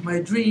achieve my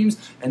dreams.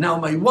 And now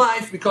my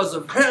wife, because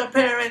of her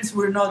parents,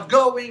 we're not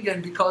going.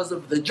 And because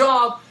of the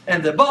job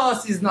and the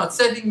boss is not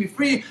setting me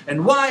free.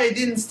 And why I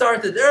didn't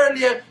start it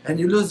earlier. And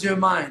you lose your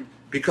mind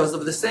because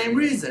of the same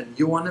reason.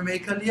 You want to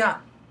make Aliyah.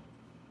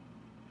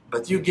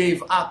 But you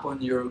gave up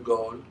on your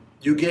goal,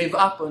 you gave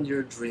up on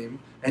your dream,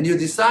 and you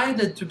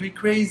decided to be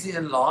crazy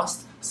and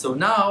lost, so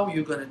now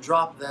you're going to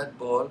drop that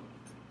ball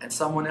and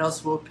someone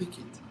else will pick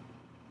it.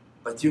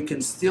 But you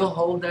can still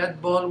hold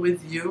that ball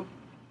with you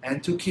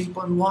and to keep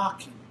on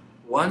walking,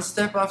 one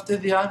step after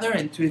the other,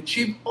 and to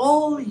achieve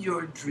all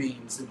your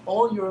dreams and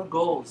all your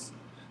goals.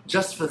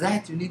 Just for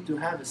that, you need to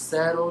have a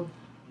settled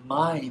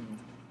mind.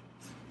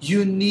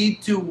 You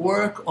need to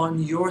work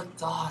on your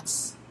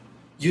thoughts.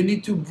 You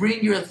need to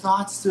bring your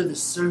thoughts to the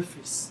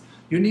surface.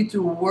 You need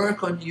to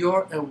work on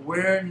your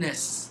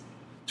awareness,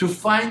 to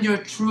find your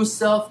true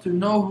self, to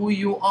know who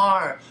you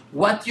are,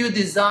 what you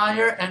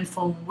desire, and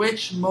from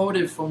which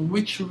motive, from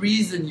which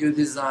reason you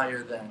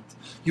desire that.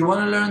 You want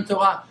to learn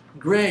Torah?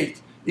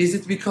 Great. Is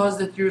it because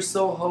that you're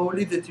so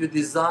holy that you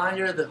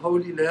desire the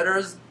holy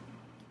letters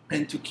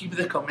and to keep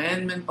the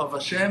commandment of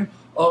Hashem?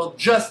 Or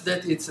just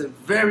that it's a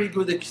very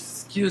good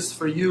excuse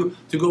for you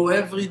to go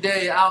every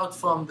day out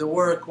from the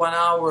work, 1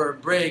 hour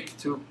break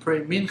to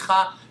pray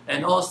mincha,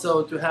 and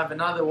also to have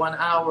another 1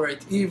 hour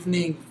at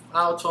evening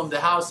out from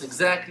the house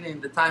exactly in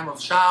the time of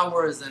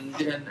showers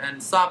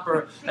and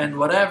supper and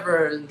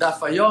whatever, and Daf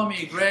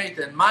Yomi, great,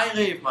 and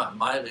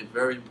Ma'ariv,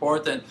 very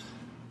important,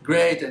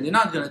 great, and you're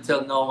not going to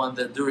tell no one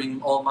that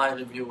during all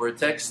Ma'ariv you were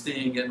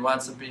texting and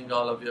WhatsApping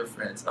all of your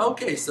friends.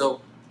 Okay, so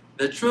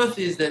the truth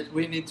is that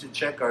we need to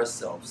check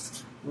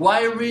ourselves.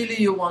 Why really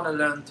you want to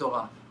learn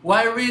Torah?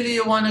 Why really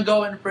you want to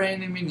go and pray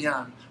in a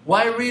minyan?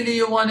 Why really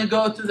you want to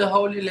go to the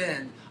Holy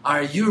Land?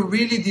 Are you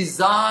really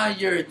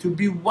desire to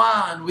be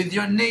one with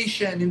your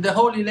nation in the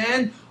Holy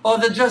Land? Or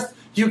that just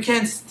you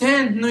can't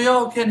stand New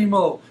York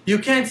anymore? You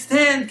can't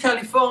stand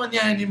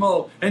California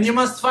anymore? And you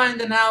must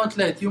find an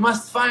outlet. You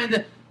must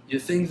find You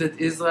think that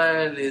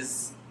Israel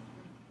is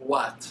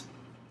what?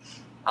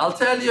 I'll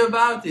tell you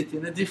about it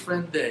in a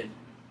different day.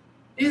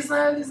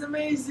 Israel is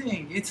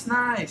amazing. It's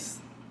nice.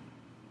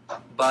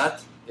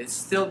 But it's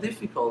still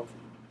difficult.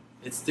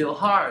 It's still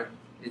hard.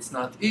 It's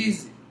not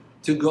easy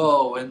to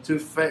go and to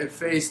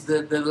face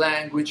the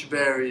language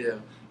barrier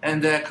and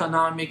the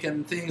economic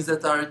and things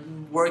that are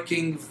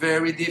working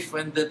very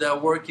different that are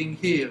working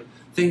here.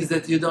 Things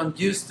that you don't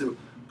used to.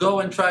 Go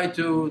and try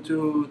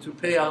to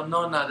pay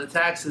Arnona, the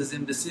taxes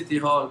in the city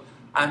hall.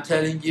 I'm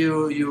telling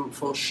you, you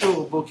for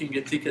sure booking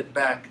a ticket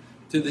back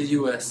to the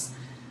US.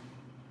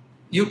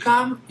 You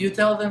come, you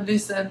tell them,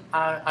 listen,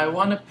 I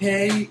want to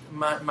pay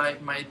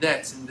my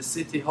debts in the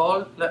city hall.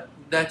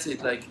 That's it,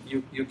 like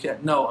you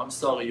can't. No, I'm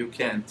sorry, you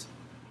can't.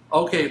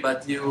 Okay,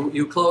 but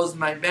you closed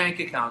my bank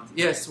account.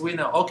 Yes, we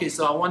know. Okay,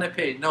 so I want to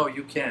pay. No,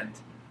 you can't.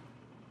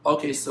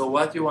 Okay, so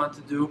what you want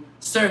to do?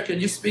 Sir, can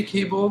you speak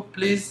Hebrew,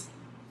 please?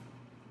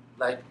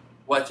 Like,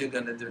 what you're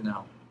going to do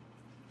now?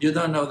 You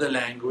don't know the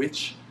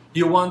language.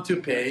 You want to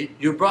pay.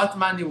 You brought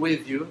money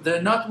with you.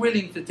 They're not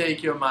willing to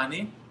take your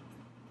money.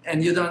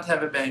 And you don't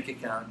have a bank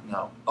account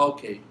now.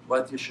 Okay,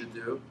 what you should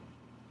do?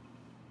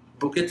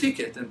 Book a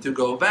ticket and to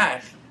go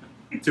back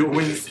to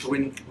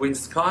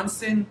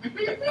Wisconsin,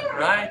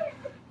 right?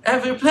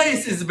 Every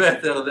place is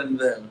better than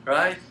them,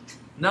 right?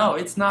 No,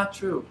 it's not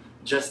true.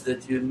 Just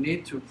that you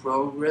need to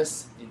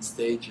progress in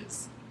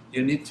stages.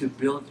 You need to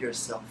build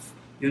yourself.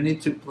 You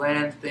need to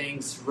plan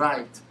things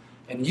right.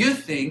 And you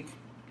think,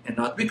 and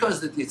not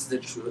because that it's the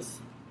truth,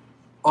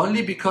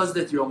 only because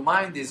that your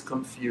mind is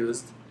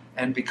confused,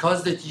 and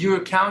because that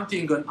you're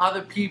counting on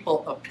other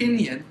people's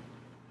opinion,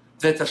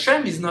 that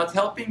Hashem is not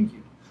helping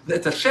you,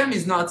 that Hashem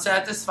is not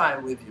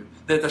satisfied with you,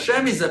 that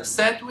Hashem is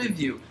upset with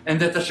you, and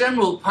that Hashem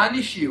will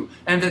punish you,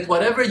 and that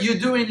whatever you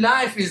do in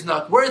life is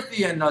not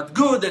worthy and not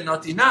good and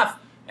not enough.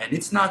 And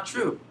it's not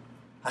true.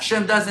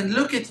 Hashem doesn't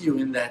look at you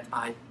in that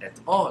eye at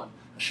all.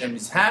 Hashem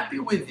is happy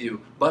with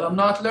you, but I'm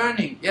not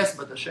learning. Yes,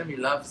 but Hashem, He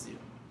loves you.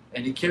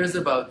 And He cares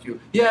about you.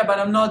 Yeah, but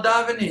I'm not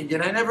davening,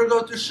 and I never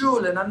go to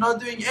shul, and I'm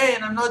not doing A,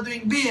 and I'm not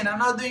doing B, and I'm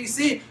not doing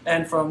C,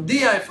 and from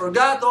D I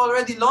forgot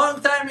already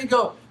long time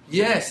ago.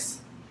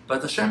 Yes,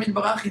 but Hashem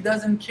Yitbarach, He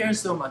doesn't care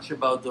so much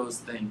about those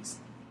things.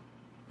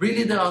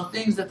 Really, there are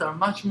things that are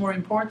much more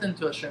important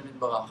to Hashem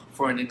Yitbarach.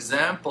 For an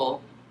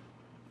example,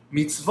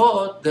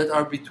 mitzvot that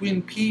are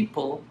between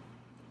people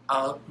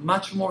are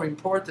much more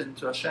important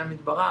to Hashem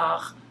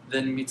Yitbarach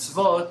than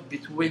mitzvot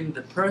between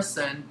the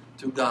person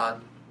to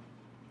God.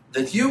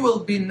 That you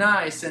will be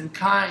nice and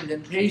kind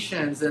and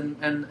patient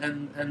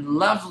and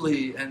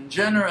lovely and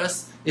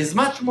generous is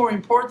much more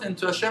important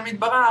to Hashem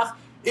Yitbarach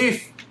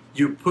if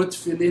you put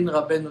Tefillin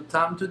Rabbeinu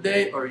Tam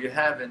today or you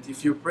haven't.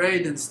 If you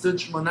prayed and stood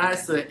Shmona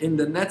Esrei in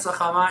the Netzach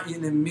Hama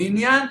in a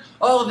minyan,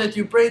 or that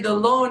you prayed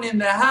alone in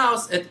the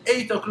house at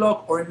 8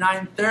 o'clock or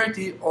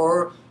 9:30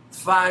 or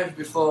 5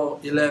 before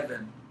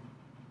 11.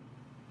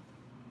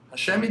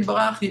 Hashem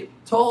Yitbarach, He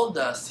told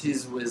us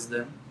His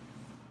wisdom,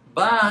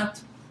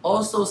 but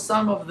also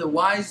some of the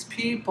wise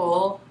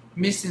people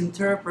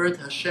misinterpret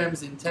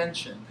Hashem's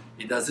intention.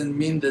 It doesn't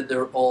mean that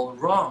they're all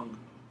wrong,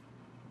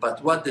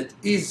 but what that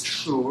is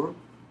sure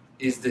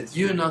is that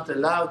you're not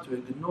allowed to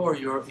ignore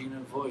your inner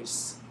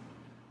voice,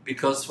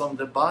 because from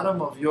the bottom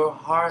of your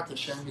heart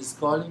Hashem is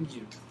calling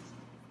you.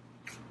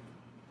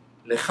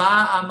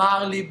 Lecha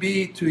amar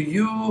libi, to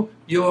you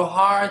your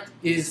heart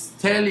is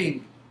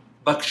telling,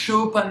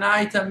 Bakshu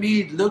panai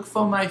tamid, look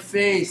for my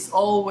face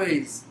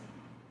always.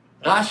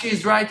 Rashi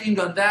is writing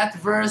on that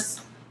verse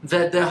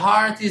that the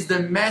heart is the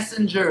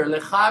messenger.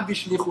 Lecha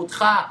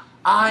bishlichutcha,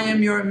 I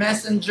am your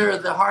messenger.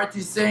 The heart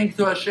is saying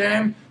to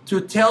Hashem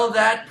to tell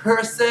that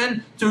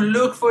person to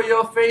look for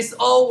your face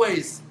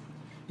always.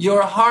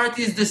 Your heart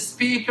is the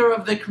speaker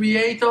of the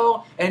Creator,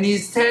 and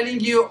He's telling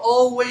you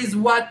always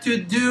what to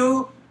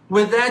do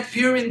with that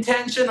pure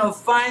intention of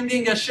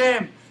finding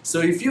Hashem.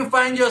 So if you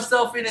find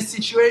yourself in a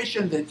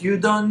situation that you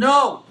don't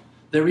know,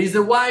 there is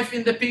a wife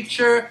in the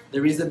picture,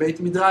 there is a Beit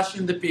Midrash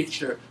in the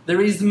picture,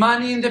 there is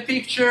money in the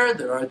picture,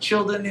 there are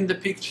children in the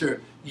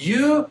picture.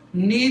 You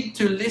need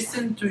to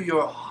listen to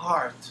your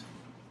heart.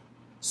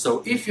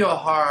 So if your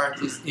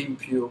heart is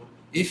impure,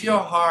 if your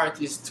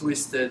heart is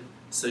twisted,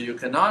 so you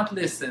cannot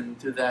listen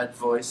to that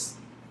voice,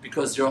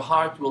 because your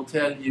heart will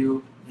tell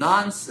you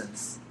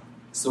nonsense.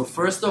 So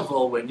first of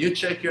all, when you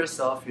check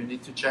yourself, you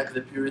need to check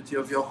the purity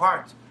of your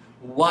heart.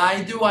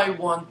 Why do I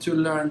want to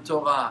learn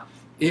Torah?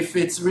 If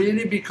it's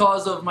really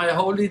because of my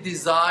holy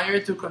desire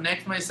to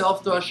connect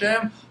myself to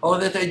Hashem, or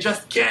that I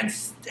just can't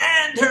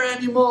stand her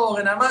anymore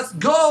and I must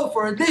go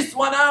for at least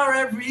 1 hour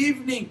every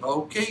evening.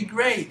 Okay,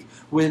 great.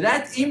 With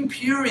that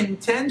impure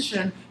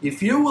intention,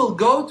 if you will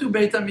go to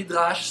Beit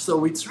HaMidrash,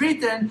 so it's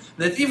written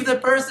that if the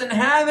person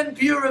haven't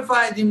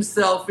purified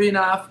himself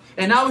enough,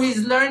 and now he's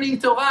learning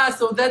Torah,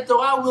 so that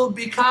Torah will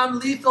become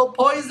lethal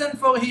poison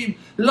for him.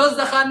 Lo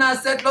zacha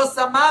na'aset lo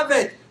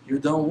samavet. You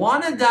don't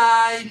want to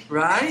die,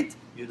 right?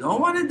 You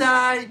don't want to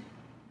die.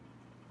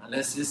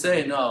 Unless you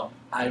say, no,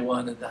 I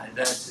want to die.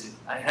 That's it.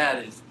 I had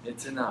it.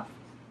 It's enough.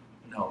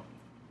 No.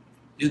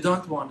 You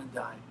don't want to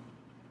die.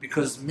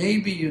 Because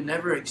maybe you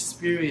never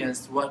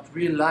experienced what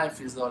real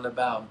life is all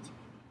about.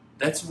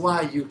 That's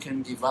why you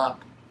can give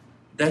up.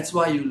 That's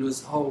why you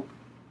lose hope.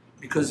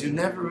 Because you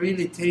never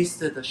really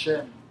tasted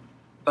Hashem.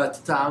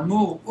 But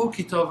ta'amur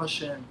ukitov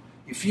Hashem.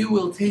 If you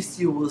will taste,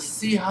 you will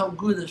see how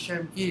good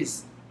Hashem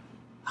is.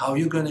 How are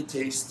you going to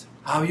taste?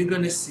 How are you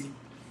going to see?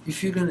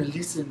 If you're going to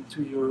listen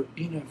to your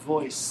inner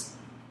voice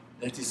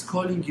that is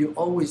calling you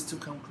always to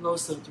come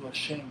closer to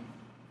Hashem.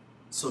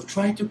 So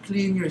try to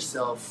clean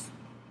yourself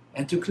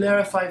and to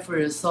clarify for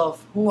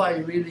yourself who I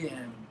really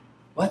am.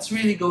 What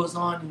really goes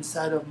on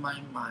inside of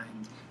my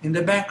mind, in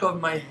the back of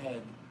my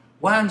head.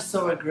 Why I'm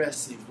so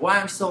aggressive, why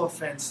I'm so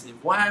offensive,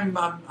 why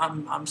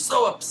I'm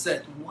so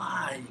upset,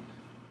 why?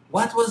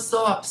 What was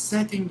so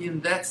upsetting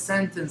in that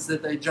sentence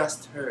that I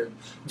just heard?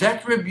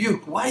 That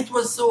rebuke, why it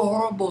was so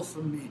horrible for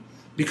me?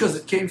 Because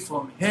it came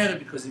from her,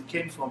 because it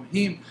came from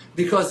him,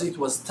 because it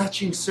was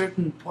touching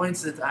certain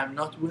points that I'm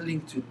not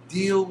willing to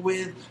deal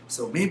with.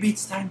 So maybe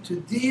it's time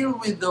to deal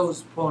with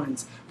those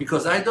points,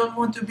 because I don't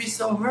want to be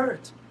so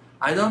hurt.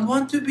 I don't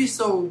want to be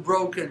so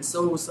broken,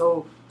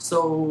 so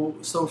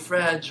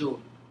fragile,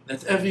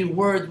 that every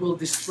word will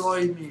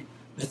destroy me,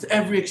 that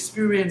every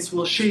experience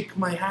will shake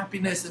my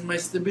happiness and my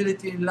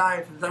stability in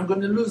life, that I'm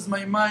going to lose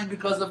my mind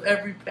because of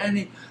every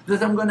penny,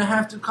 that I'm going to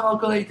have to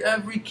calculate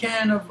every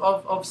can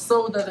of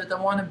soda that I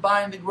want to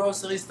buy in the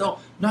grocery store.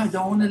 No, I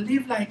don't want to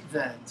live like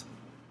that.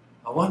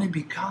 I want to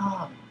be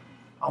calm.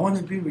 I want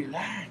to be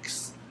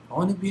relaxed. I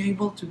want to be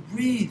able to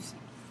breathe.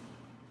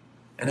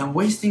 And I'm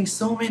wasting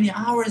so many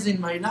hours in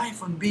my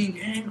life on being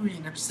angry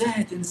and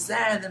upset and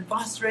sad and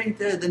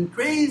frustrated and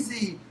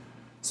crazy.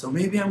 So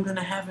maybe I'm going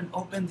to have an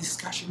open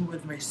discussion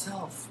with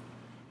myself.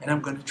 And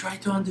I'm going to try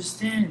to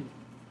understand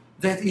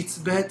that it's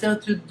better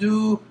to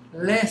do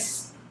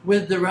less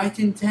with the right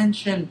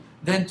intention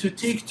than to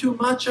take too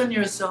much on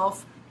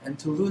yourself and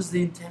to lose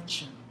the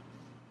intention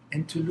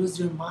and to lose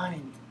your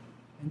mind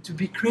and to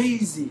be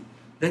crazy.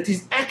 That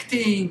is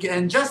acting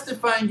and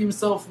justifying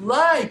himself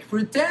like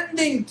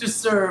pretending to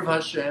serve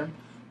Hashem,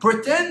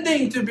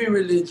 pretending to be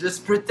religious,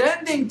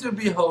 pretending to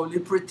be holy,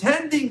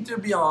 pretending to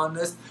be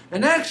honest,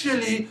 and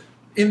actually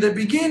in the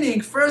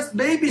beginning, first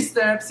baby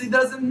steps he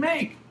doesn't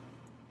make.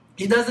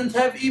 He doesn't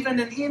have even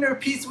an inner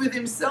peace with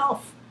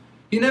himself.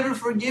 He never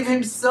forgive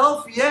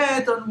himself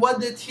yet on what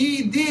that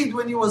he did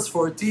when he was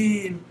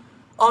 14,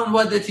 on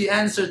what that he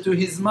answered to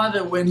his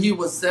mother when he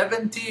was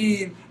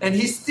 17, and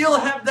he still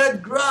have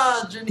that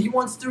grudge and he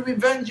wants to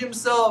revenge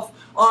himself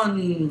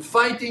on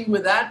fighting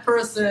with that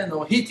person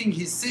or hitting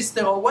his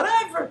sister or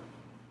whatever.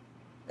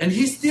 And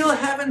he still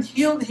haven't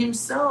healed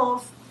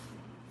himself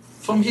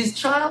from his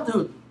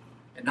childhood.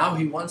 And now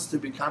he wants to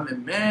become a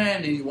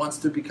man, he wants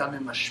to become a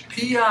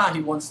mashpia,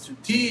 he wants to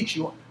teach.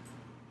 You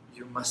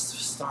must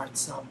start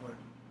somewhere.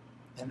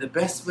 And the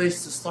best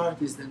place to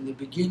start is in the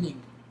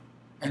beginning.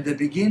 And the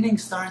beginning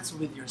starts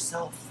with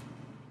yourself.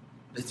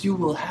 That you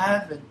will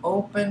have an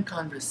open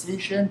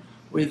conversation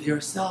with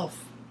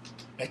yourself.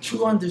 A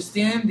true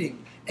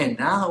understanding. And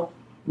now,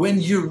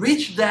 when you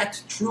reach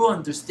that true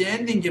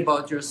understanding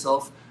about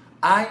yourself,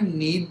 I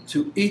need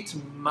to eat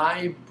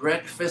my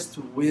breakfast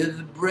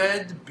with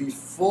bread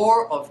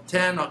before of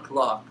 10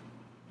 o'clock.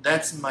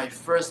 That's my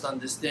first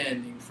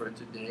understanding for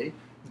today.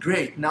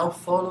 Great, now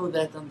follow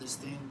that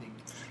understanding.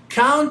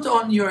 Count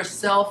on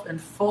yourself and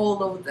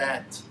follow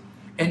that.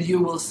 And you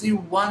will see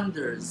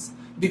wonders.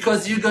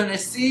 Because you're going to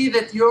see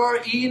that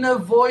your inner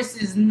voice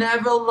is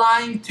never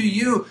lying to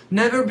you,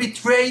 never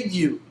betrayed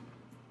you,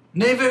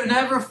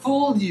 never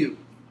fooled you.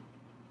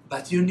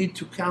 But you need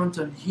to count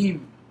on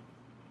Him.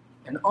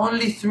 And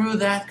only through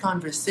that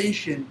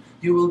conversation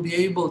you will be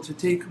able to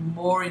take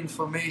more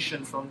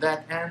information from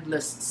that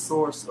endless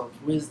source of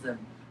wisdom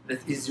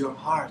that is your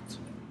heart.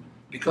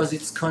 Because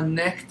it's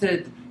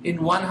connected in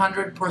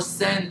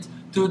 100%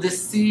 to the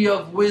sea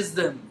of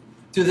wisdom,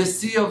 to the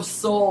sea of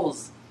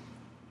souls,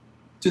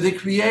 to the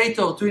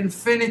Creator, to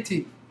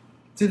infinity,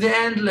 to the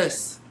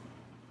endless.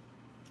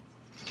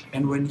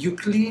 And when you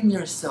clean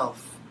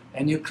yourself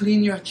and you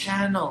clean your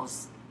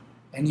channels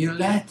and you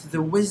let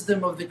the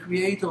wisdom of the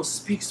Creator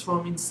speaks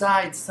from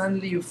inside,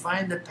 suddenly you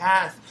find a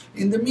path.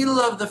 In the middle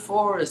of the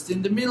forest,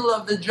 in the middle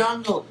of the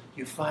jungle,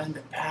 you find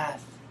a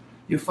path.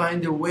 You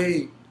find a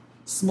way.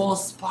 Small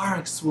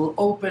sparks will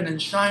open and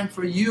shine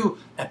for you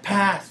a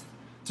path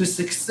to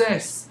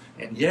success.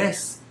 And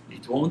yes,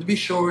 it won't be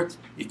short.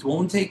 It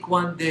won't take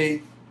one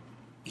day.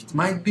 It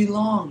might be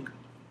long.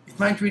 It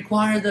might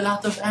require a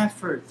lot of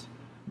effort.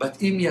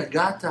 But im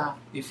yagata,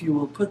 if you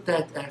will put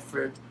that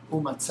effort,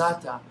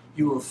 umatzata,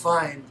 you will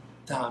find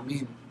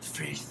ta'amin,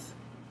 faith.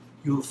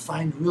 You will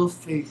find real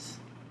faith.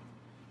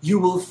 You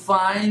will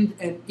find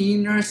an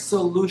inner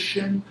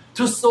solution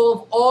to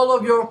solve all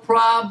of your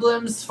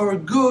problems for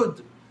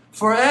good,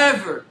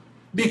 forever.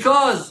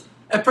 Because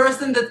a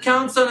person that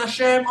counts on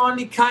Hashem,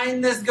 only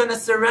kindness is going to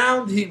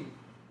surround him.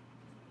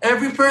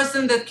 Every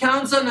person that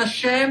counts on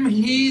Hashem,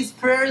 his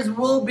prayers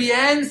will be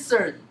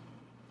answered.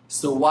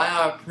 So why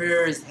our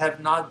prayers have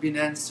not been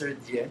answered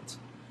yet?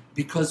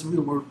 Because we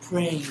were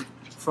praying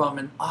from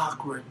an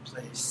awkward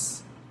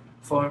place,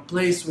 from a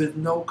place with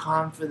no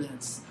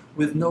confidence,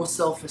 with no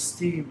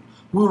self-esteem.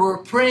 We were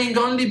praying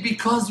only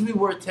because we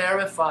were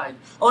terrified,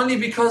 only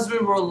because we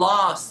were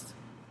lost.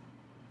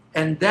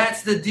 And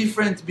that's the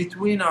difference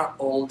between our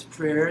old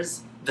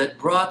prayers that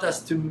brought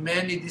us to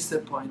many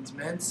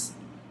disappointments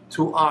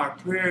to our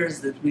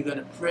prayers that we're going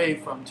to pray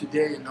from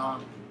today and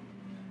on.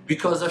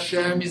 Because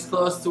Hashem is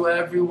close to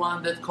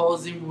everyone that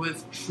calls Him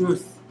with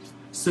truth.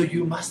 So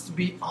you must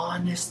be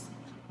honest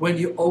when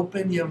you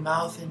open your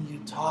mouth and you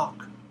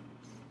talk.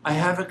 I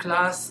have a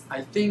class,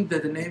 I think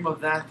that the name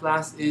of that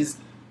class is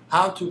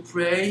How to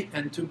Pray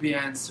and to Be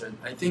Answered.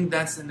 I think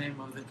that's the name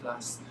of the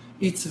class.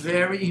 It's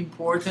very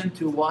important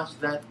to watch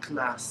that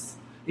class.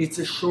 It's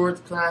a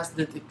short class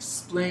that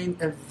explains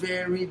a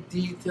very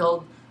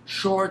detailed,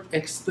 short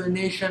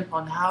explanation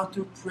on how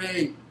to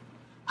pray,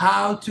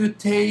 how to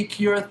take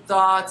your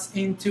thoughts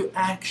into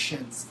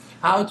actions,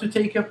 how to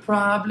take a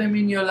problem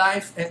in your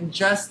life and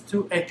just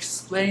to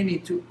explain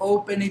it, to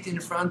open it in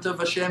front of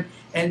Hashem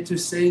and to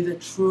say the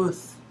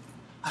truth.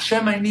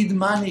 Hashem, I need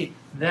money.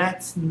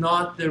 That's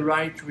not the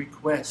right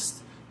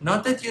request.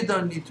 Not that you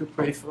don't need to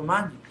pray for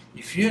money.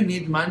 If you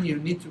need money, you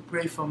need to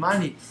pray for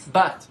money.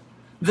 But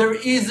There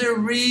is a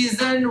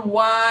reason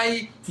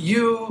why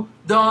you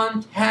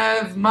don't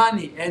have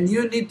money, and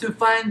you need to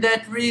find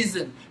that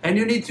reason, and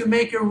you need to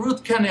make a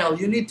root canal.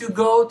 You need to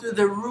go to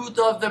the root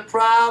of the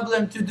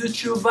problem, to do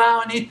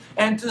tshuva on it,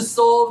 and to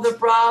solve the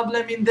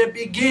problem in the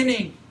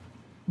beginning.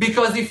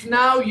 Because if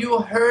now you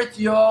hurt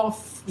your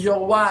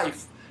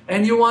wife,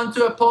 and you want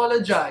to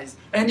apologize,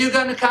 and you're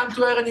going to come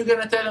to her and you're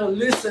going to tell her,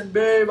 listen,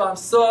 babe, I'm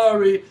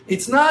sorry,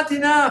 it's not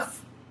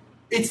enough.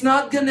 It's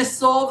not going to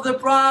solve the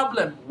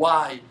problem.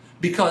 Why?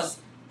 Because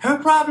her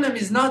problem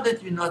is not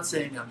that you're not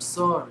saying I'm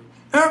sorry.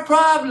 Her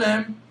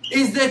problem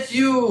is that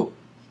you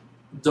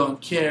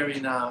don't care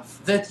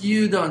enough, that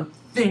you don't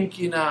think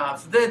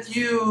enough, that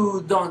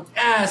you don't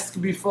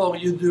ask before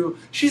you do.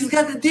 She's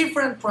got a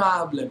different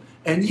problem.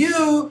 And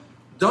you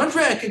don't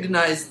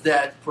recognize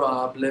that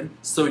problem,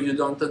 so you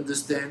don't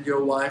understand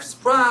your wife's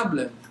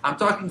problem. I'm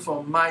talking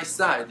from my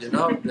side, you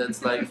know?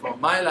 That's like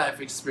from my life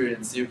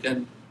experience. You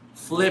can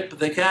flip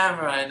the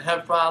camera and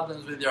have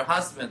problems with your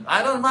husband.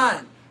 I don't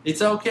mind.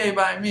 It's okay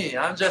by me.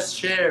 I'm just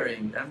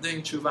sharing. I'm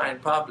doing tshuva in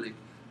public.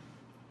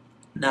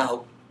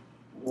 Now,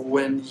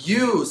 when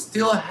you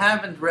still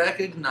haven't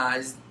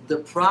recognized the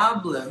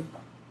problem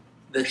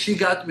that she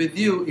got with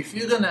you, if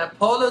you're going to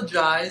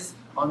apologize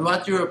on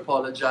what you're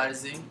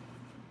apologizing,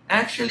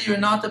 actually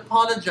you're not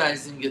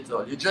apologizing at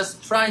all. You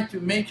just try to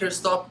make her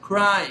stop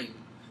crying.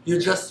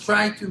 You just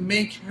try to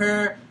make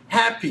her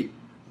happy.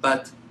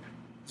 But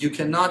you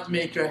cannot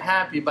make her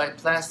happy by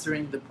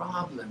plastering the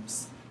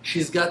problems.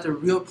 She's got a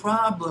real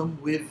problem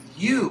with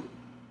you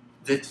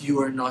that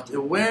you are not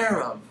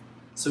aware of.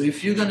 So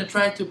if you're going to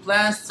try to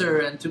plaster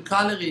and to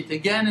color it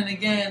again and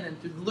again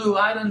and to glue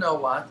I don't know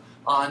what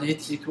on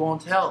it, it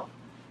won't help.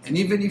 And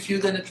even if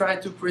you're going to try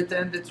to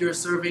pretend that you're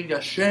serving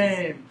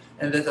Hashem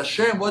and that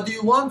Hashem, what do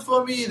you want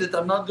from me? That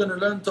I'm not going to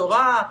learn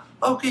Torah?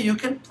 Okay, you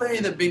can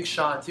play the big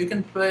shot. You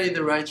can play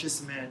the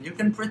righteous man. You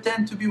can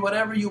pretend to be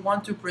whatever you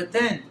want to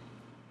pretend.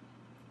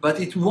 But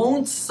it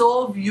won't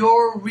solve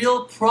your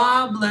real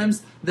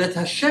problems that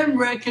Hashem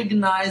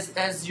recognizes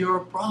as your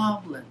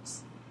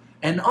problems.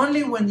 And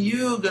only when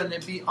you're going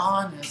to be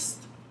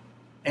honest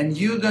and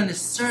you're going to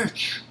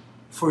search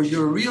for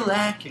your real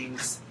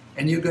lackings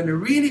and you're going to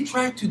really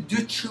try to do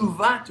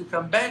tshuva, to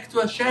come back to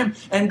Hashem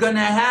and going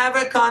to have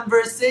a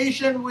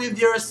conversation with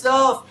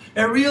yourself,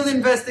 a real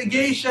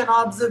investigation,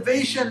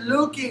 observation,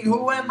 looking,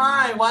 who am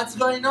I, what's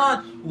going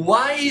on,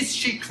 why is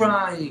she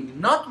crying,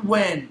 not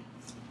when,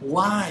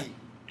 why?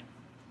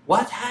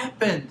 What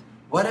happened?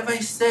 What have I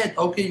said?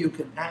 Okay, you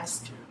can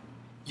ask her.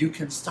 You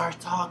can start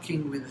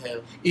talking with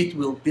her. It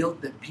will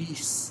build the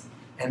peace.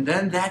 And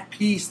then that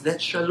peace,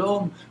 that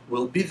shalom,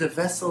 will be the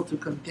vessel to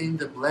contain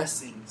the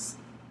blessings.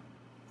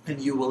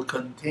 And you will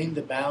contain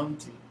the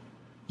bounty.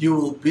 You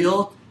will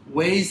build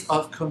ways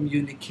of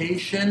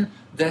communication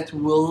that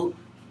will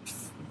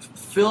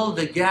fill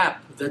the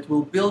gap, that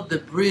will build the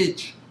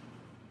bridge,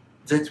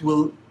 that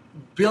will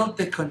build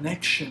the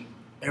connection,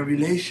 a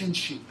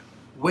relationship.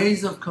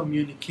 Ways of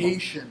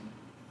communication.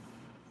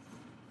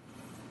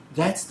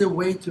 That's the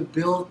way to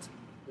build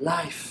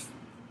life.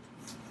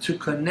 To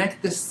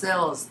connect the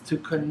cells, to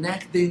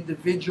connect the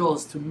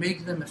individuals, to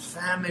make them a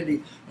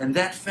family, and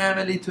that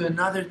family to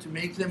another to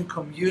make them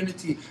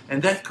community,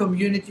 and that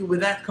community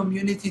with that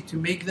community to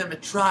make them a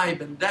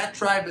tribe, and that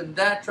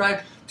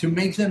tribe to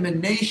make them a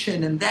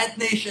nation, and that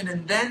nation,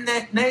 and then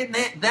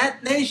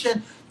that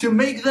nation to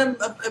make them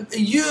a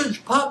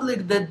huge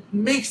public that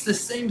makes the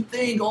same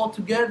thing all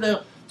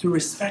together. To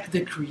respect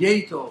the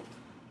Creator,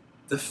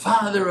 the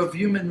Father of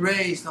human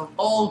race, of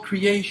all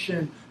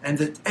creation, and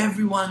that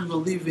everyone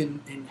will live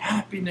in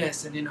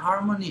happiness and in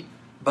harmony.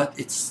 But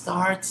it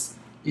starts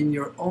in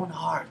your own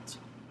heart,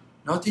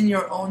 not in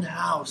your own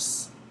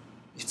house.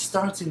 It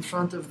starts in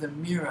front of the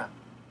mirror,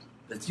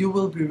 that you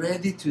will be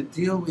ready to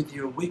deal with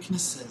your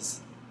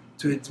weaknesses,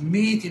 to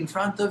admit in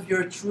front of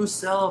your true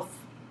self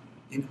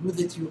in who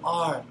that you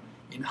are,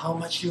 in how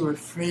much you're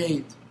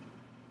afraid,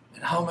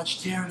 and how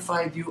much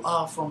terrified you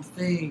are from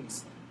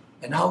things,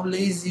 and how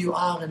lazy you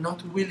are and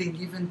not willing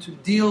even to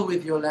deal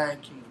with your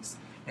lackings,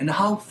 and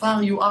how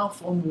far you are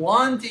from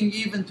wanting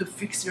even to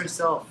fix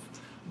yourself.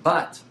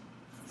 But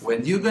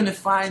when you're going to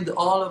find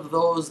all of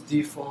those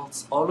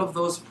defaults, all of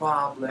those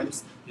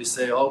problems, you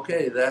say,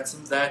 okay, that's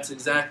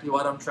exactly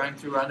what I'm trying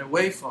to run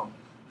away from.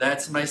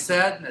 That's my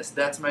sadness,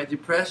 that's my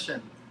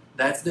depression,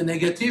 that's the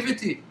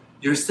negativity.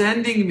 You're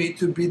sending me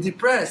to be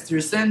depressed.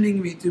 You're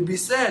sending me to be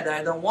sad.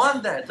 I don't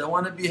want that. I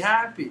want to be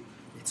happy.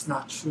 It's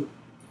not true.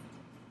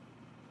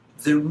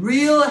 The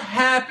real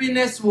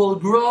happiness will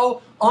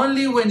grow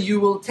only when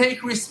you will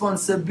take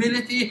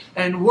responsibility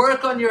and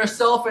work on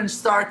yourself and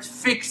start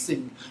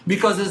fixing.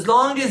 Because as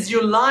long as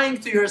you're lying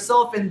to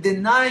yourself and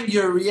denying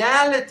your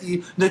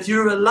reality that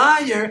you're a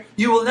liar,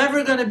 you will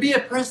never going to be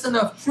a person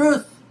of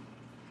truth.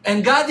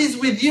 And God is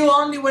with you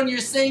only when you're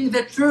saying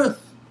the truth.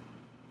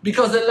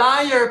 Because a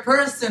liar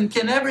person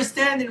can never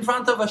stand in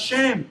front of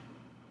Hashem.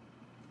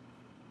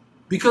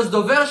 Because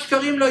Dover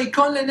Shkarim lo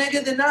yikon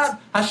leneged einav.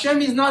 Hashem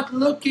is not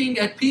looking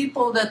at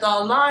people that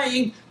are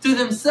lying to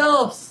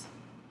themselves.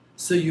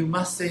 So you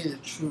must say the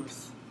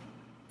truth.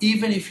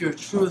 Even if your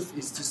truth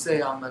is to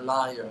say, I'm a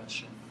liar,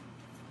 Hashem.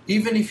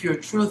 Even if your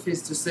truth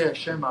is to say,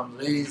 Hashem, I'm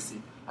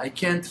lazy, I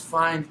can't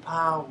find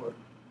power.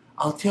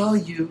 I'll tell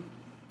you,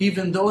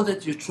 even though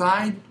that you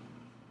tried,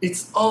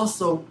 it's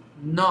also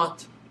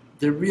not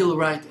the real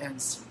right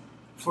answer.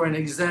 For an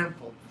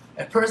example,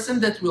 a person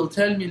that will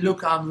tell me,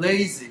 look, I'm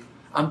lazy.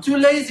 I'm too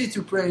lazy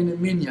to pray in a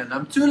minyan.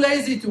 I'm too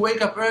lazy to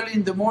wake up early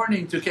in the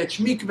morning to catch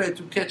mikveh,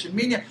 to catch a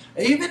minyan.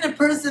 Even a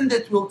person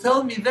that will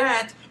tell me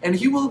that, and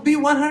he will be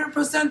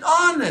 100%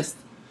 honest.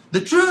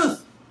 The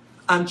truth.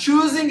 I'm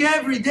choosing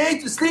every day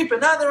to sleep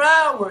another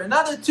hour,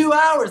 another 2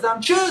 hours.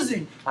 I'm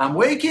choosing. I'm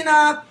waking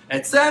up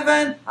at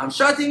 7, I'm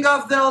shutting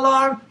off the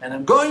alarm, and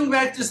I'm going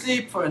back to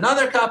sleep for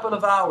another couple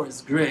of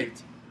hours.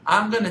 Great.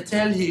 I'm going to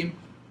tell him,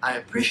 I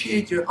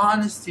appreciate your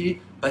honesty,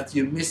 but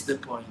you missed the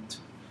point.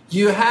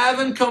 You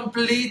haven't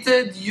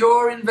completed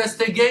your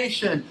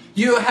investigation.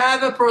 You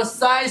have a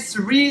precise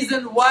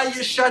reason why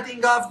you're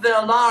shutting off the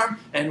alarm,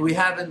 and we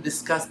haven't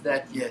discussed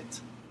that yet.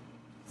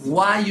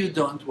 Why you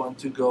don't want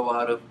to go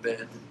out of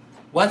bed?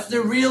 What's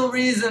the real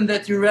reason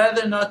that you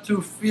rather not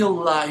to feel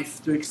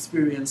life, to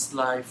experience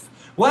life?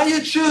 Why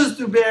you choose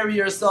to bury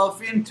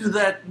yourself into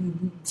that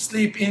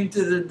sleep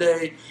into the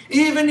day?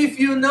 Even if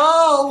you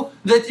know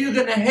that you're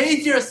going to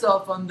hate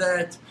yourself on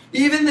that.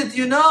 Even that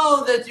you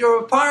know that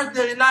your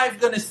partner in life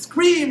is going to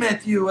scream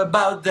at you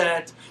about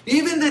that.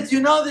 Even that you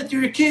know that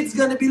your kid's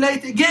going to be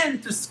late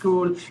again to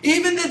school.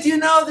 Even that you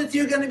know that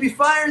you're going to be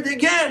fired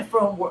again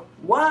from work.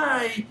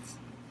 Why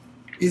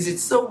is it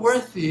so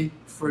worthy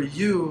for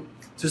you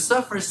to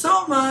suffer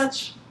so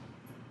much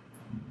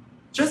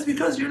just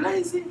because you're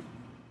lazy?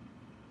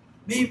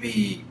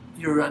 Maybe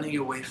you're running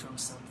away from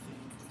something.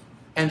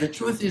 And the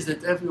truth is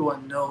that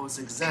everyone knows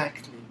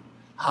exactly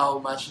how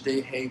much they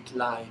hate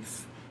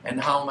life and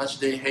how much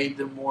they hate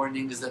the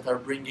mornings that are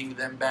bringing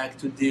them back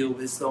to deal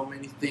with so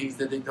many things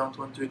that they don't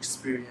want to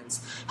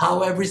experience.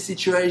 How every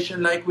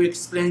situation, like we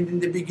explained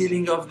in the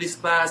beginning of this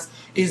class,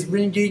 is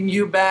bringing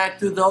you back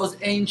to those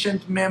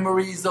ancient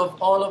memories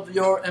of all of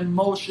your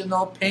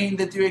emotional pain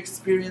that you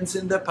experienced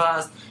in the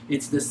past.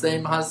 It's the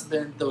same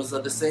husband, those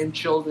are the same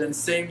children,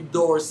 same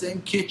door,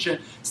 same kitchen,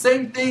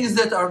 same things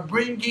that are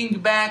bringing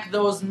back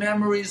those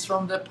memories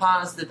from the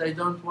past that I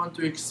don't want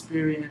to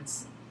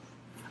experience.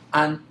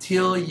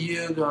 Until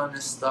you're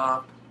gonna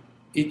stop,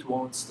 it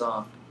won't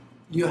stop.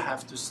 You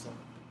have to stop.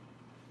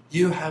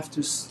 You have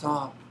to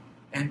stop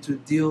and to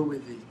deal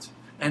with it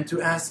and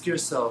to ask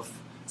yourself,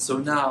 so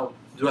now,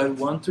 do I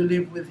want to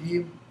live with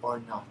him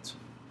or not?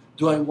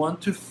 Do I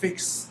want to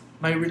fix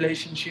my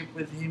relationship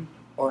with him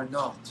or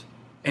not?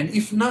 And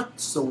if not,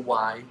 so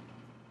why?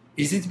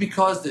 Is it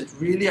because that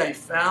really I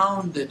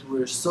found that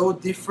we're so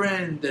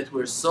different, that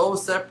we're so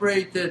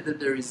separated, that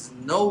there is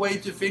no way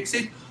to fix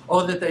it,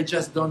 or that I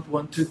just don't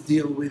want to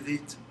deal with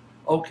it?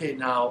 Okay,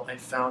 now I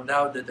found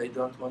out that I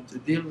don't want to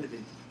deal with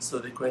it. So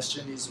the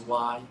question is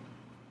why?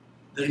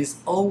 There is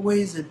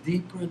always a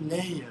deeper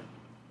layer.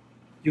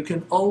 You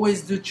can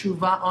always do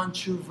tshuva on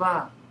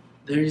tshuva.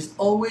 There is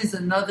always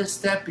another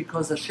step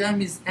because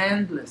Hashem is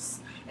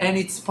endless. And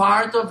it's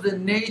part of the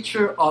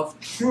nature of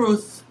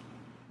truth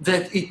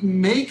that it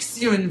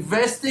makes you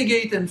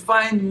investigate and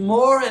find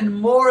more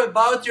and more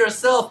about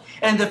yourself.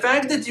 And the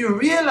fact that you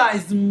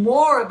realize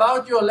more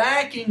about your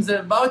lackings and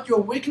about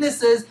your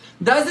weaknesses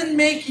doesn't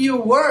make you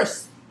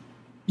worse.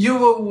 You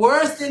were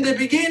worse in the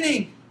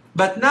beginning,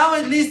 but now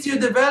at least you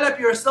develop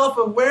your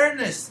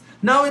self-awareness.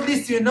 Now at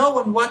least you know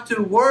on what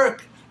to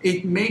work.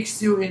 It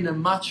makes you in a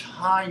much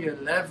higher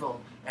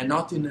level and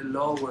not in a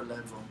lower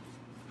level.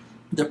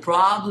 The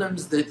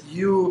problems that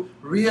you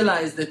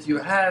realize that you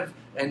have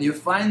and you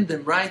find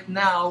them right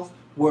now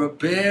were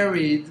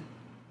buried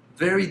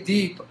very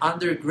deep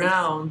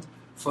underground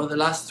for the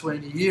last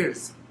 20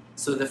 years.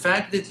 So the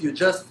fact that you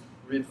just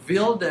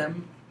reveal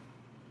them,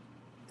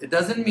 it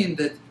doesn't mean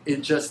that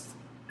it just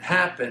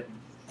happened.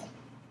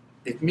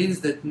 It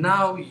means that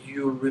now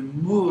you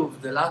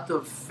removed a lot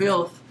of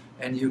filth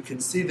and you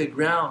can see the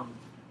ground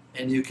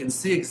and you can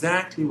see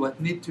exactly what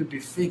needs to be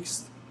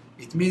fixed.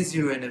 It means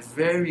you're in a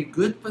very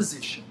good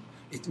position.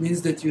 It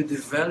means that you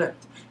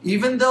developed.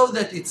 Even though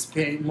that it's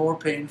more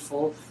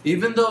painful,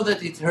 even though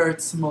that it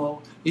hurts more,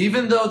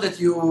 even though that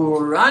you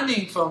were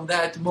running from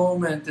that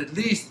moment at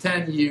least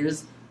 10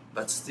 years,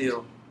 but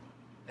still,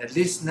 at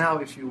least now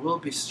if you will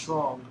be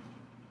strong,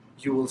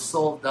 you will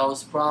solve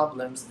those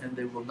problems and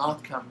they will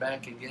not come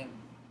back again.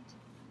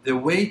 The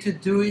way to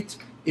do it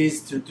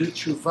is to do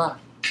tshuva.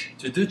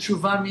 To do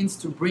tshuva means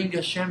to bring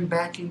Hashem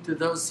back into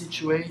those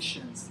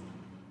situations.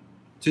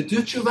 To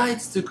do tshuva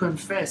is to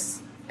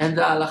confess. And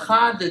the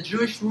halakha, the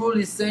Jewish rule,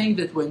 is saying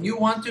that when you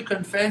want to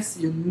confess,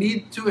 you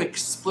need to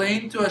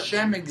explain to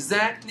Hashem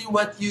exactly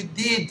what you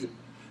did.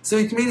 So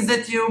it means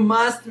that you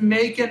must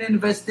make an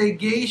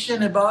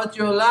investigation about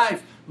your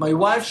life. My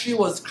wife, she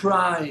was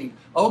crying.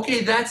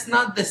 Okay, that's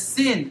not the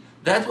sin.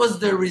 That was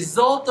the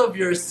result of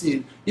your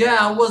sin. Yeah,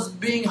 I was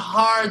being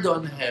hard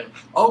on her.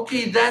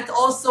 Okay, that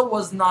also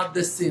was not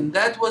the sin.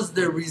 That was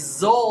the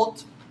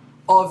result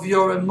of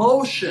your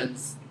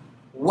emotions.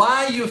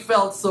 Why you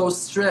felt so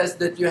stressed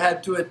that you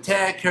had to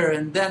attack her,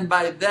 and then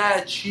by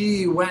that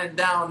she went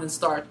down and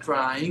started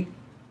crying?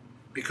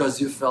 Because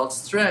you felt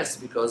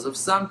stressed because of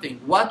something.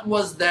 What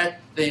was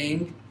that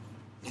thing?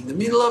 In the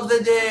middle of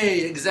the day,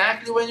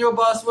 exactly when your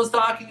boss was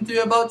talking to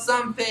you about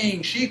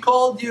something, she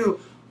called you.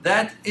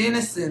 That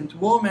innocent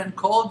woman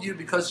called you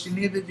because she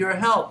needed your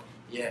help.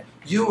 Yeah,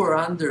 you were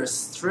under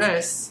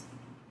stress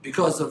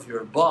because of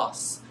your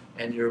boss.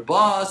 And your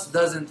boss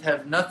doesn't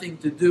have nothing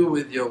to do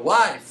with your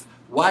wife.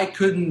 Why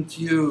couldn't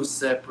you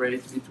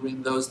separate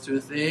between those two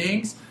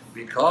things?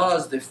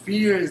 Because the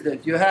fears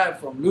that you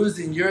have from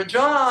losing your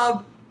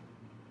job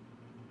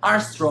are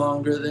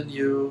stronger than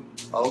you.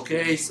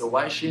 Okay, so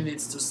why she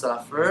needs to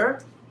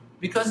suffer?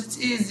 Because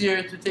it's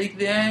easier to take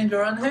the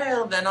anger on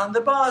her than on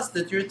the boss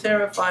that you're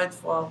terrified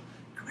for.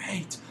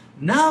 Great.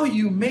 Now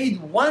you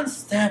made one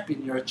step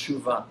in your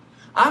tshuva.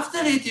 After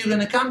it, you're going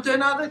to come to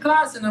another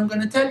class and I'm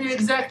going to tell you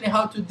exactly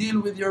how to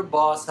deal with your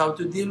boss, how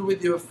to deal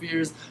with your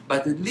fears,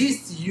 but at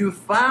least you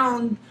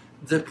found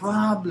the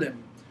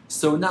problem.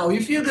 So now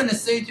if you're going to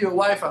say to your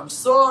wife, I'm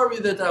sorry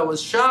that I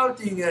was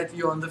shouting at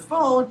you on the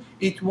phone,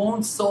 it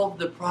won't solve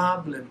the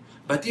problem.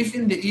 But if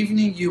in the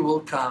evening you will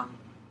come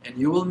and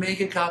you will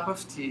make a cup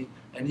of tea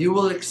and you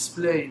will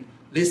explain,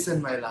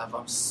 listen my love,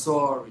 I'm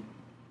sorry.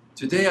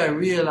 Today I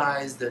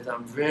realized that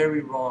I'm very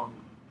wrong.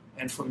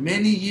 And for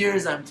many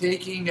years I'm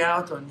taking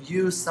out on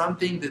you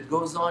something that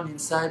goes on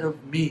inside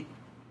of me.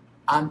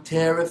 I'm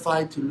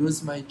terrified to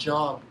lose my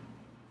job.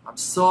 I'm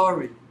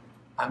sorry.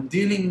 I'm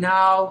dealing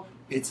now,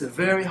 it's a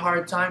very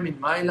hard time in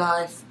my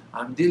life.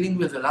 I'm dealing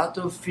with a lot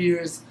of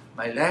fears,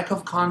 my lack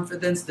of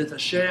confidence that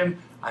Hashem,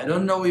 I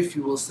don't know if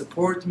you will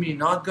support me,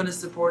 not going to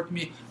support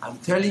me. I'm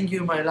telling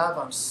you, my love,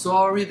 I'm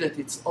sorry that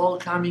it's all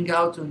coming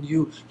out on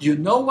you. You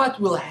know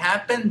what will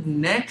happen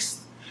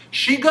next?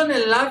 She's gonna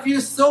love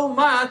you so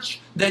much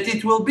that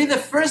it will be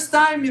the first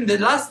time in the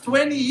last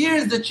 20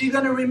 years that she's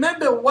gonna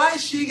remember why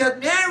she got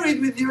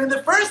married with you in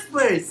the first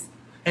place.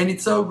 And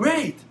it's so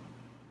great.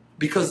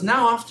 Because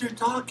now after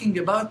talking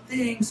about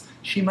things,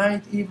 she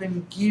might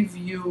even give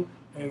you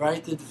a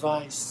right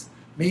advice.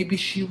 Maybe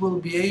she will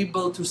be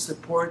able to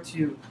support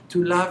you,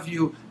 to love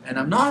you. And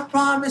I'm not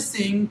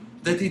promising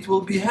that it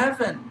will be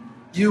heaven.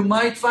 You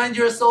might find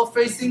yourself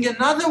facing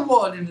another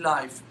wall in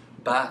life.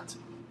 But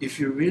if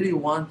you really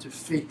want to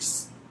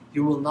fix,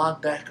 you will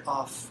not back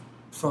off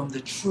from the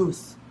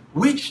truth.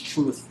 Which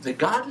truth? The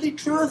godly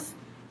truth?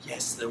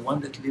 Yes, the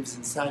one that lives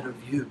inside of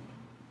you.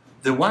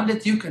 The one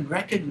that you can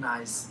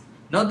recognize.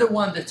 Not the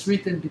one that's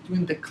written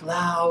between the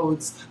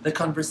clouds, the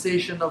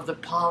conversation of the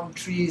palm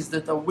trees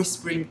that are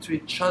whispering to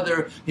each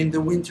other in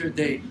the winter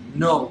day.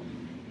 No.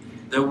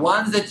 The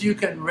ones that you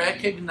can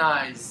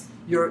recognize,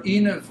 your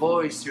inner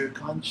voice, your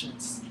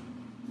conscience,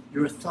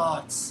 your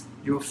thoughts,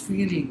 your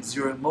feelings,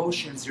 your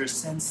emotions, your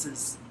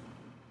senses.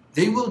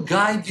 They will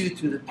guide you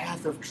to the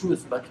path of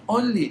truth, but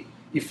only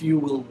if you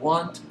will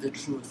want the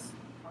truth.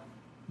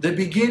 The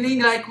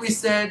beginning, like we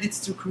said, it's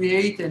to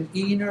create an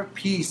inner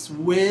peace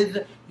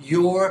with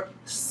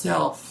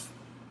yourself.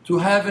 To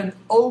have an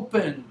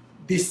open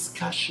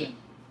discussion,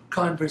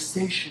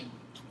 conversation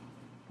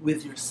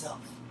with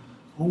yourself.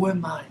 Who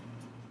am I?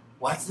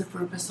 What's the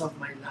purpose of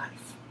my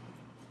life?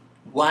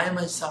 Why am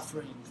I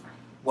suffering?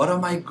 What are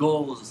my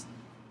goals?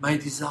 My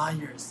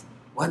desires?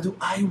 What do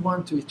I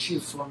want to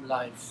achieve from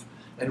life?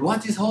 And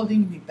what is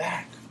holding me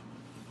back?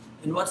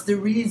 And what's the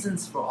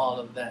reasons for all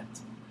of that?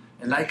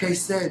 And like I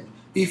said,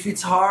 if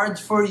it's hard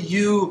for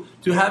you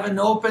to have an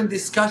open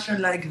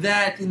discussion like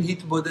that in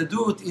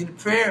hitbodedut, in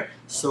prayer,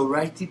 so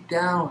write it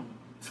down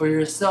for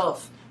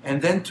yourself.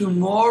 And then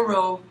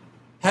tomorrow,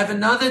 have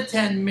another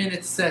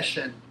 10-minute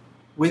session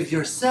with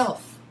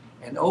yourself.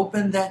 And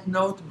open that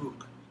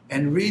notebook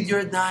and read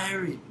your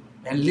diary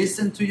and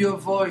listen to your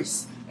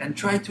voice. And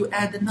try to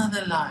add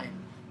another line.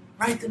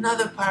 Write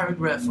another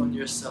paragraph on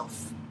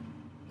yourself.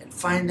 And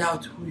find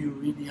out who you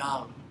really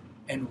are.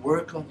 And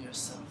work on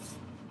yourself.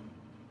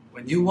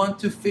 When you want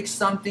to fix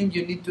something,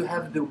 you need to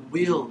have the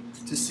will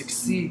to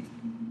succeed.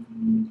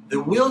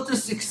 The will to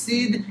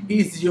succeed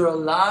is your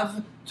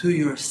love to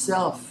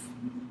yourself.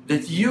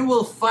 That you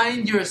will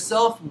find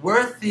yourself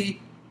worthy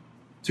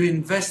to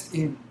invest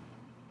in.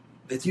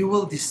 That you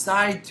will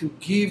decide to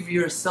give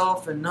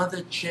yourself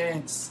another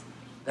chance.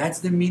 That's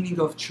the meaning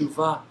of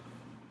tshuva.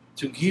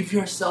 To give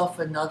yourself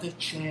another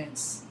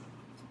chance.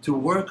 To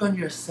work on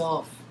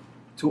yourself.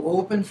 To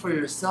open for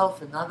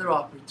yourself another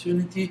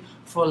opportunity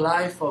for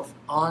life of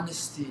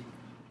honesty,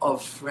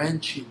 of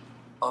friendship,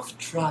 of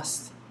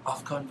trust,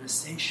 of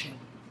conversation.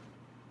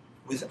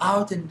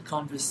 Without a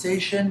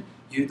conversation,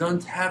 you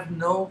don't have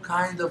no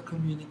kind of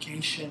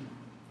communication.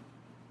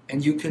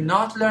 And you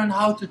cannot learn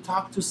how to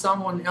talk to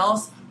someone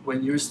else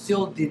when you're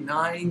still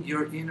denying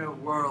your inner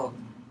world.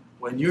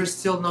 When you're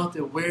still not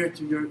aware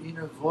to your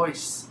inner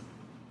voice,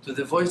 to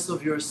the voice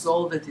of your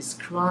soul that is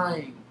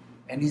crying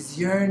and is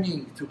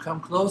yearning to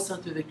come closer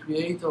to the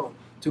Creator,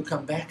 to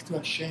come back to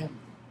Hashem.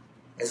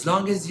 As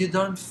long as you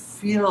don't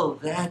feel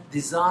that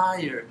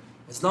desire,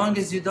 as long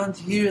as you don't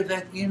hear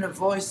that inner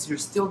voice, you're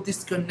still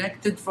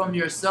disconnected from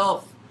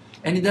yourself.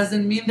 And it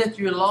doesn't mean that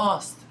you're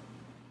lost.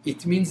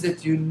 It means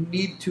that you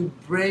need to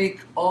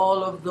break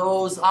all of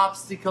those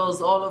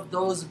obstacles, all of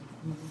those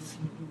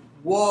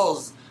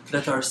walls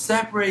that are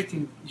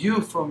separating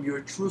you from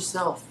your true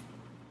self.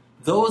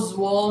 Those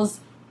walls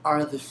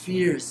are the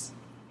fears.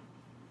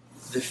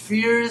 The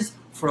fears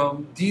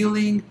from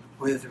dealing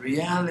with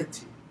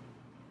reality,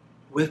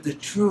 with the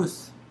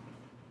truth.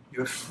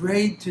 You're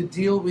afraid to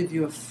deal with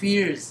your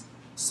fears,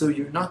 so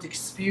you're not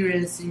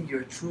experiencing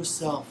your true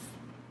self.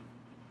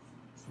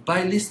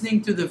 By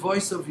listening to the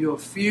voice of your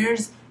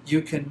fears,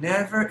 you can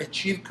never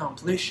achieve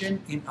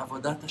completion in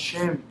Avodat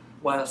Hashem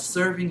while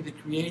serving the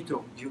Creator.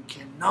 You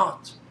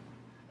cannot.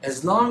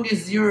 As long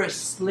as you're a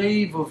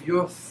slave of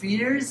your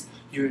fears,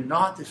 you're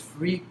not a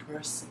free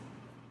person.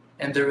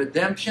 And the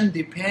redemption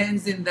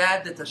depends in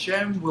that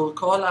Hashem will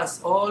call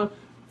us all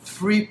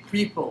free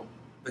people.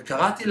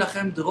 V'karati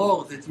lachem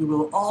dror, that you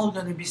will all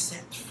going to be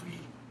set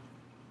free.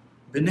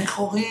 Bnei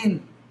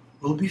chorin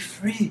will be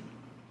free.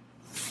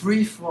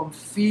 Free from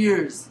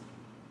fears,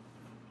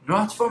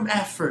 not from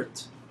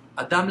effort.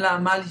 Adam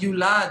la'amal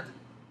yulad.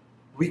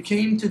 We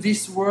came to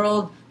this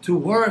world to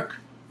work,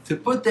 to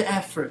put the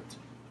effort.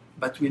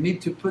 But we need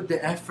to put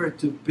the effort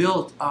to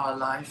build our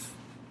life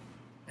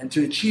and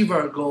to achieve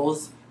our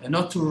goals and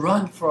not to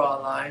run for our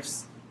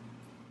lives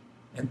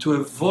and to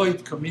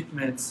avoid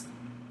commitments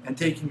and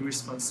taking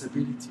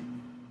responsibility.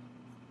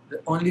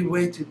 The only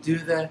way to do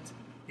that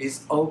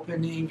is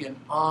opening an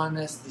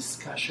honest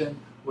discussion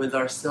with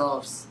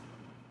ourselves.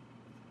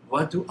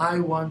 What do I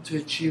want to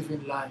achieve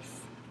in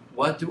life?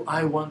 What do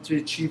I want to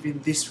achieve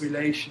in this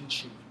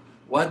relationship?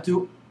 What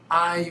do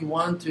I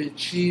want to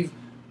achieve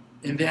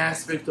in the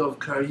aspect of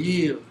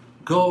career,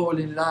 goal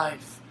in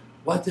life?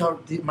 What are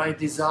my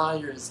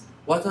desires?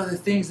 What are the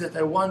things that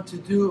I want to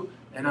do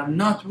and I'm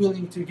not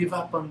willing to give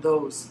up on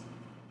those?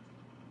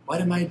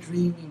 What am I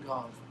dreaming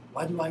of?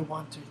 What do I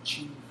want to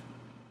achieve?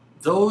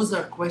 Those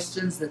are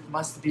questions that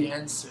must be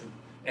answered.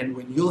 And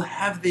when you'll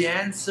have the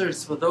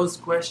answers for those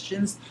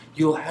questions,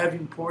 you'll have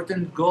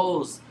important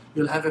goals.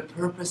 You'll have a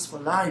purpose for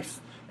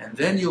life. And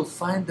then you'll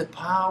find the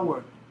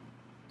power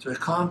to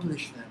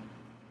accomplish them.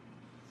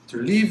 To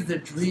live the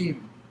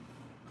dream.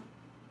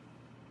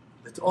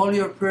 That all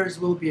your prayers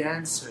will be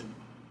answered.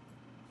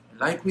 And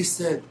like we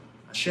said,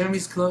 Hashem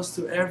is close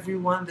to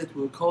everyone that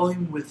will call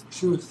Him with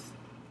truth.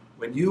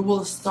 When you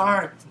will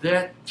start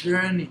that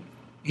journey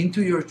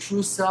into your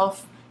true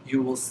self,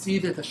 you will see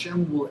that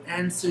Hashem will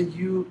answer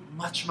you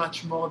much,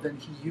 much more than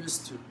He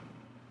used to.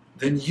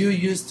 Than you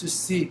used to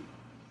see.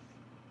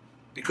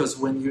 Because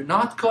when you're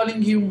not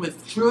calling Him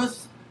with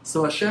truth,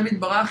 so Hashem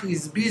Yitbarach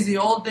is busy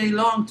all day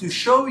long to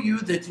show you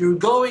that you're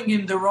going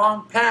in the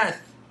wrong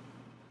path.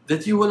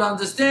 That you will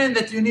understand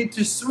that you need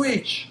to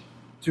switch,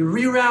 to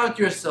reroute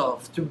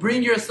yourself, to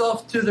bring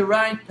yourself to the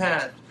right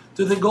path,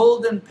 to the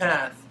golden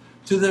path,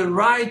 to the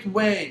right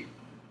way.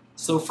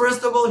 So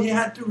first of all, He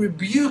had to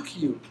rebuke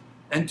you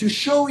and to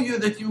show you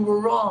that you were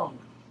wrong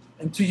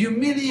and to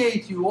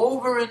humiliate you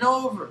over and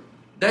over.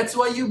 That's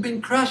why you've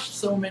been crushed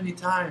so many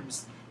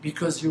times,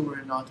 because you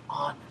were not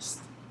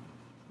honest.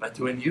 But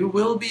when you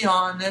will be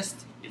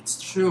honest,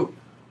 it's true.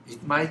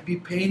 It might be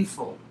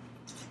painful,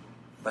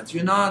 but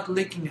you're not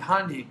licking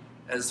honey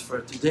as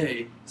for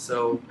today,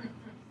 so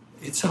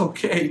it's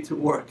okay to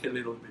work a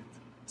little bit.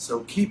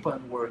 So keep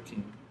on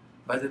working,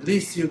 but at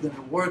least you're going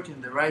to work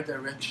in the right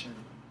direction.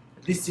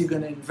 At least you're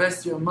going to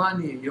invest your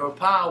money, your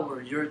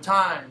power, your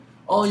time,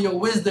 all your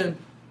wisdom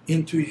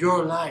into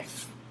your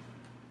life,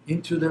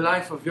 into the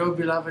life of your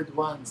beloved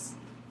ones.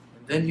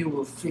 And then you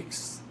will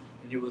fix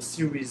and you will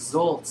see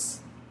results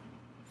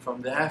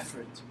from the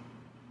effort.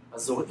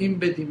 Azorim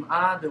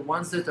bedim'ah, the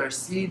ones that are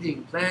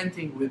seeding,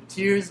 planting with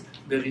tears,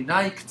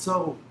 berinai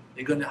k'tzoru,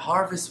 they're going to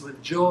harvest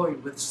with joy,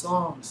 with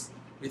songs,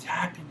 with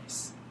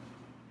happiness.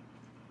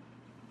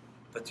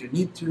 But you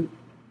need to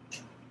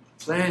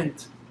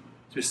plant,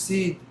 to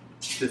seed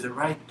to the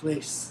right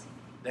place.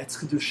 That's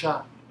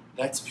kedusha,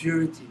 that's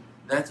purity,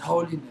 that's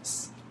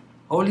holiness.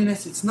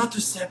 Holiness, it's not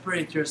to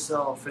separate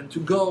yourself and to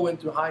go and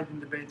to hide in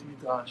the Beit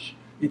Midrash.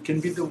 It can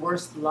be the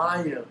worst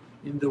liar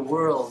in the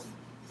world.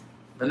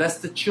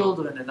 Molested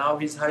children, and now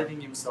he's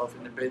hiding himself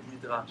in the Beit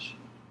Midrash.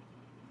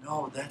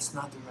 No, that's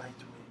not the right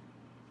way.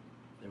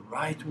 The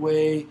right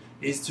way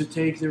is to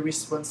take the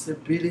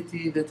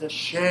responsibility that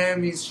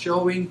Hashem is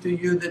showing to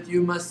you that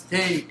you must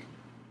take.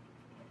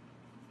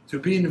 To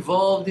be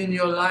involved in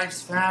your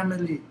life's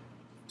family.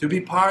 To be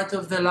part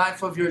of the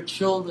life of your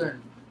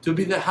children. To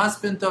be the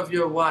husband of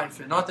your wife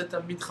and not a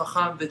Talmid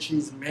Chacham that she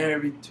is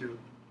married to.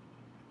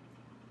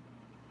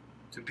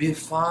 To be a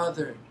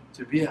father,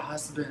 to be a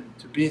husband,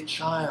 to be a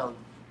child,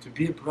 to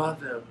be a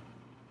brother,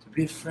 to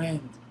be a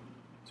friend,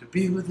 to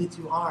be who that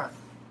you are.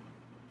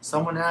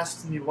 Someone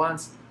asked me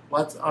once,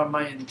 what are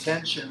my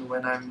intentions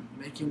when I'm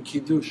making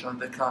kiddush on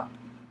the cup?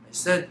 I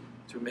said,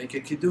 to make a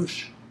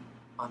kiddush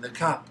on the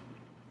cup.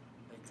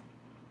 Like,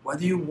 what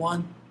do you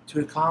want to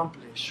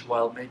accomplish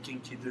while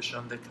making kiddush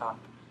on the cup?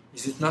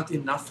 Is it not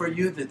enough for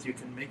you that you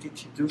can make a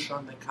kiddush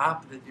on the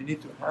cup, that you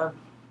need to have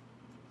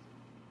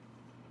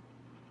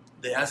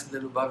They asked the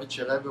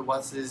Lubavitcher Rebbe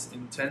what's his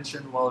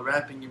intention while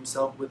wrapping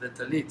himself with a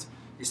talit.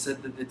 He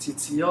said that the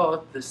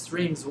tzitziot, the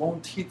strings,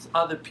 won't hit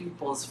other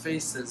people's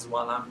faces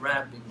while I'm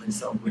wrapping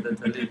myself with a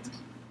talit.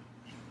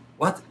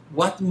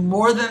 What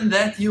more than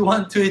that you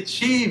want to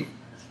achieve?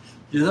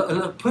 You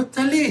know, put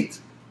talit.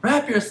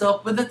 Wrap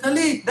yourself with a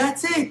talit.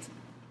 That's it.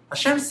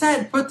 Hashem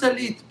said, put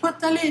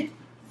talit.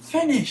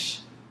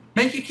 Finish.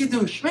 Make a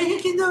kiddush.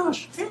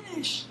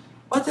 Finish.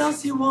 What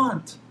else you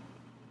want?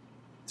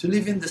 To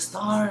live in the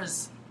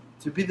stars.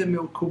 To be the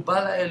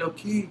Mekubal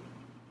Eloki.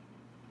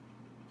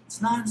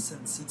 It's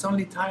nonsense. It's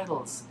only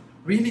titles.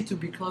 Really, to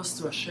be close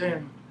to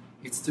Hashem,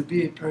 it's to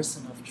be a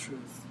person of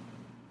truth.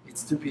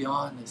 It's to be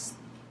honest.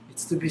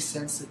 It's to be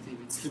sensitive.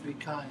 It's to be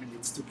kind.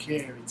 It's to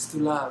care. It's to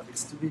love.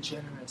 It's to be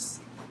generous.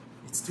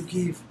 It's to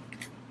give.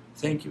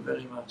 Thank you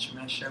very much.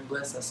 May Hashem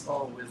bless us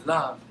all with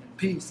love and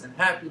peace and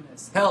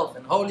happiness, health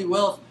and holy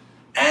wealth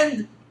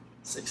and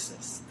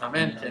success.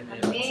 Amen.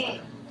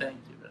 Amen. Thank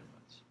you very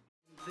much.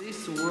 In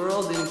this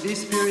world, in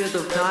this period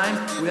of time,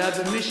 we have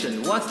a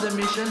mission. What's the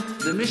mission?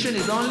 The mission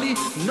is only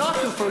not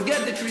to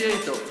forget the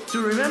Creator,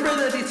 to remember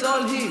that it's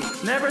all He,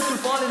 never to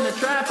fall in the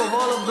trap of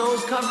all of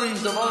those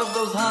coverings, of all of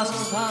those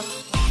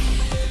husks.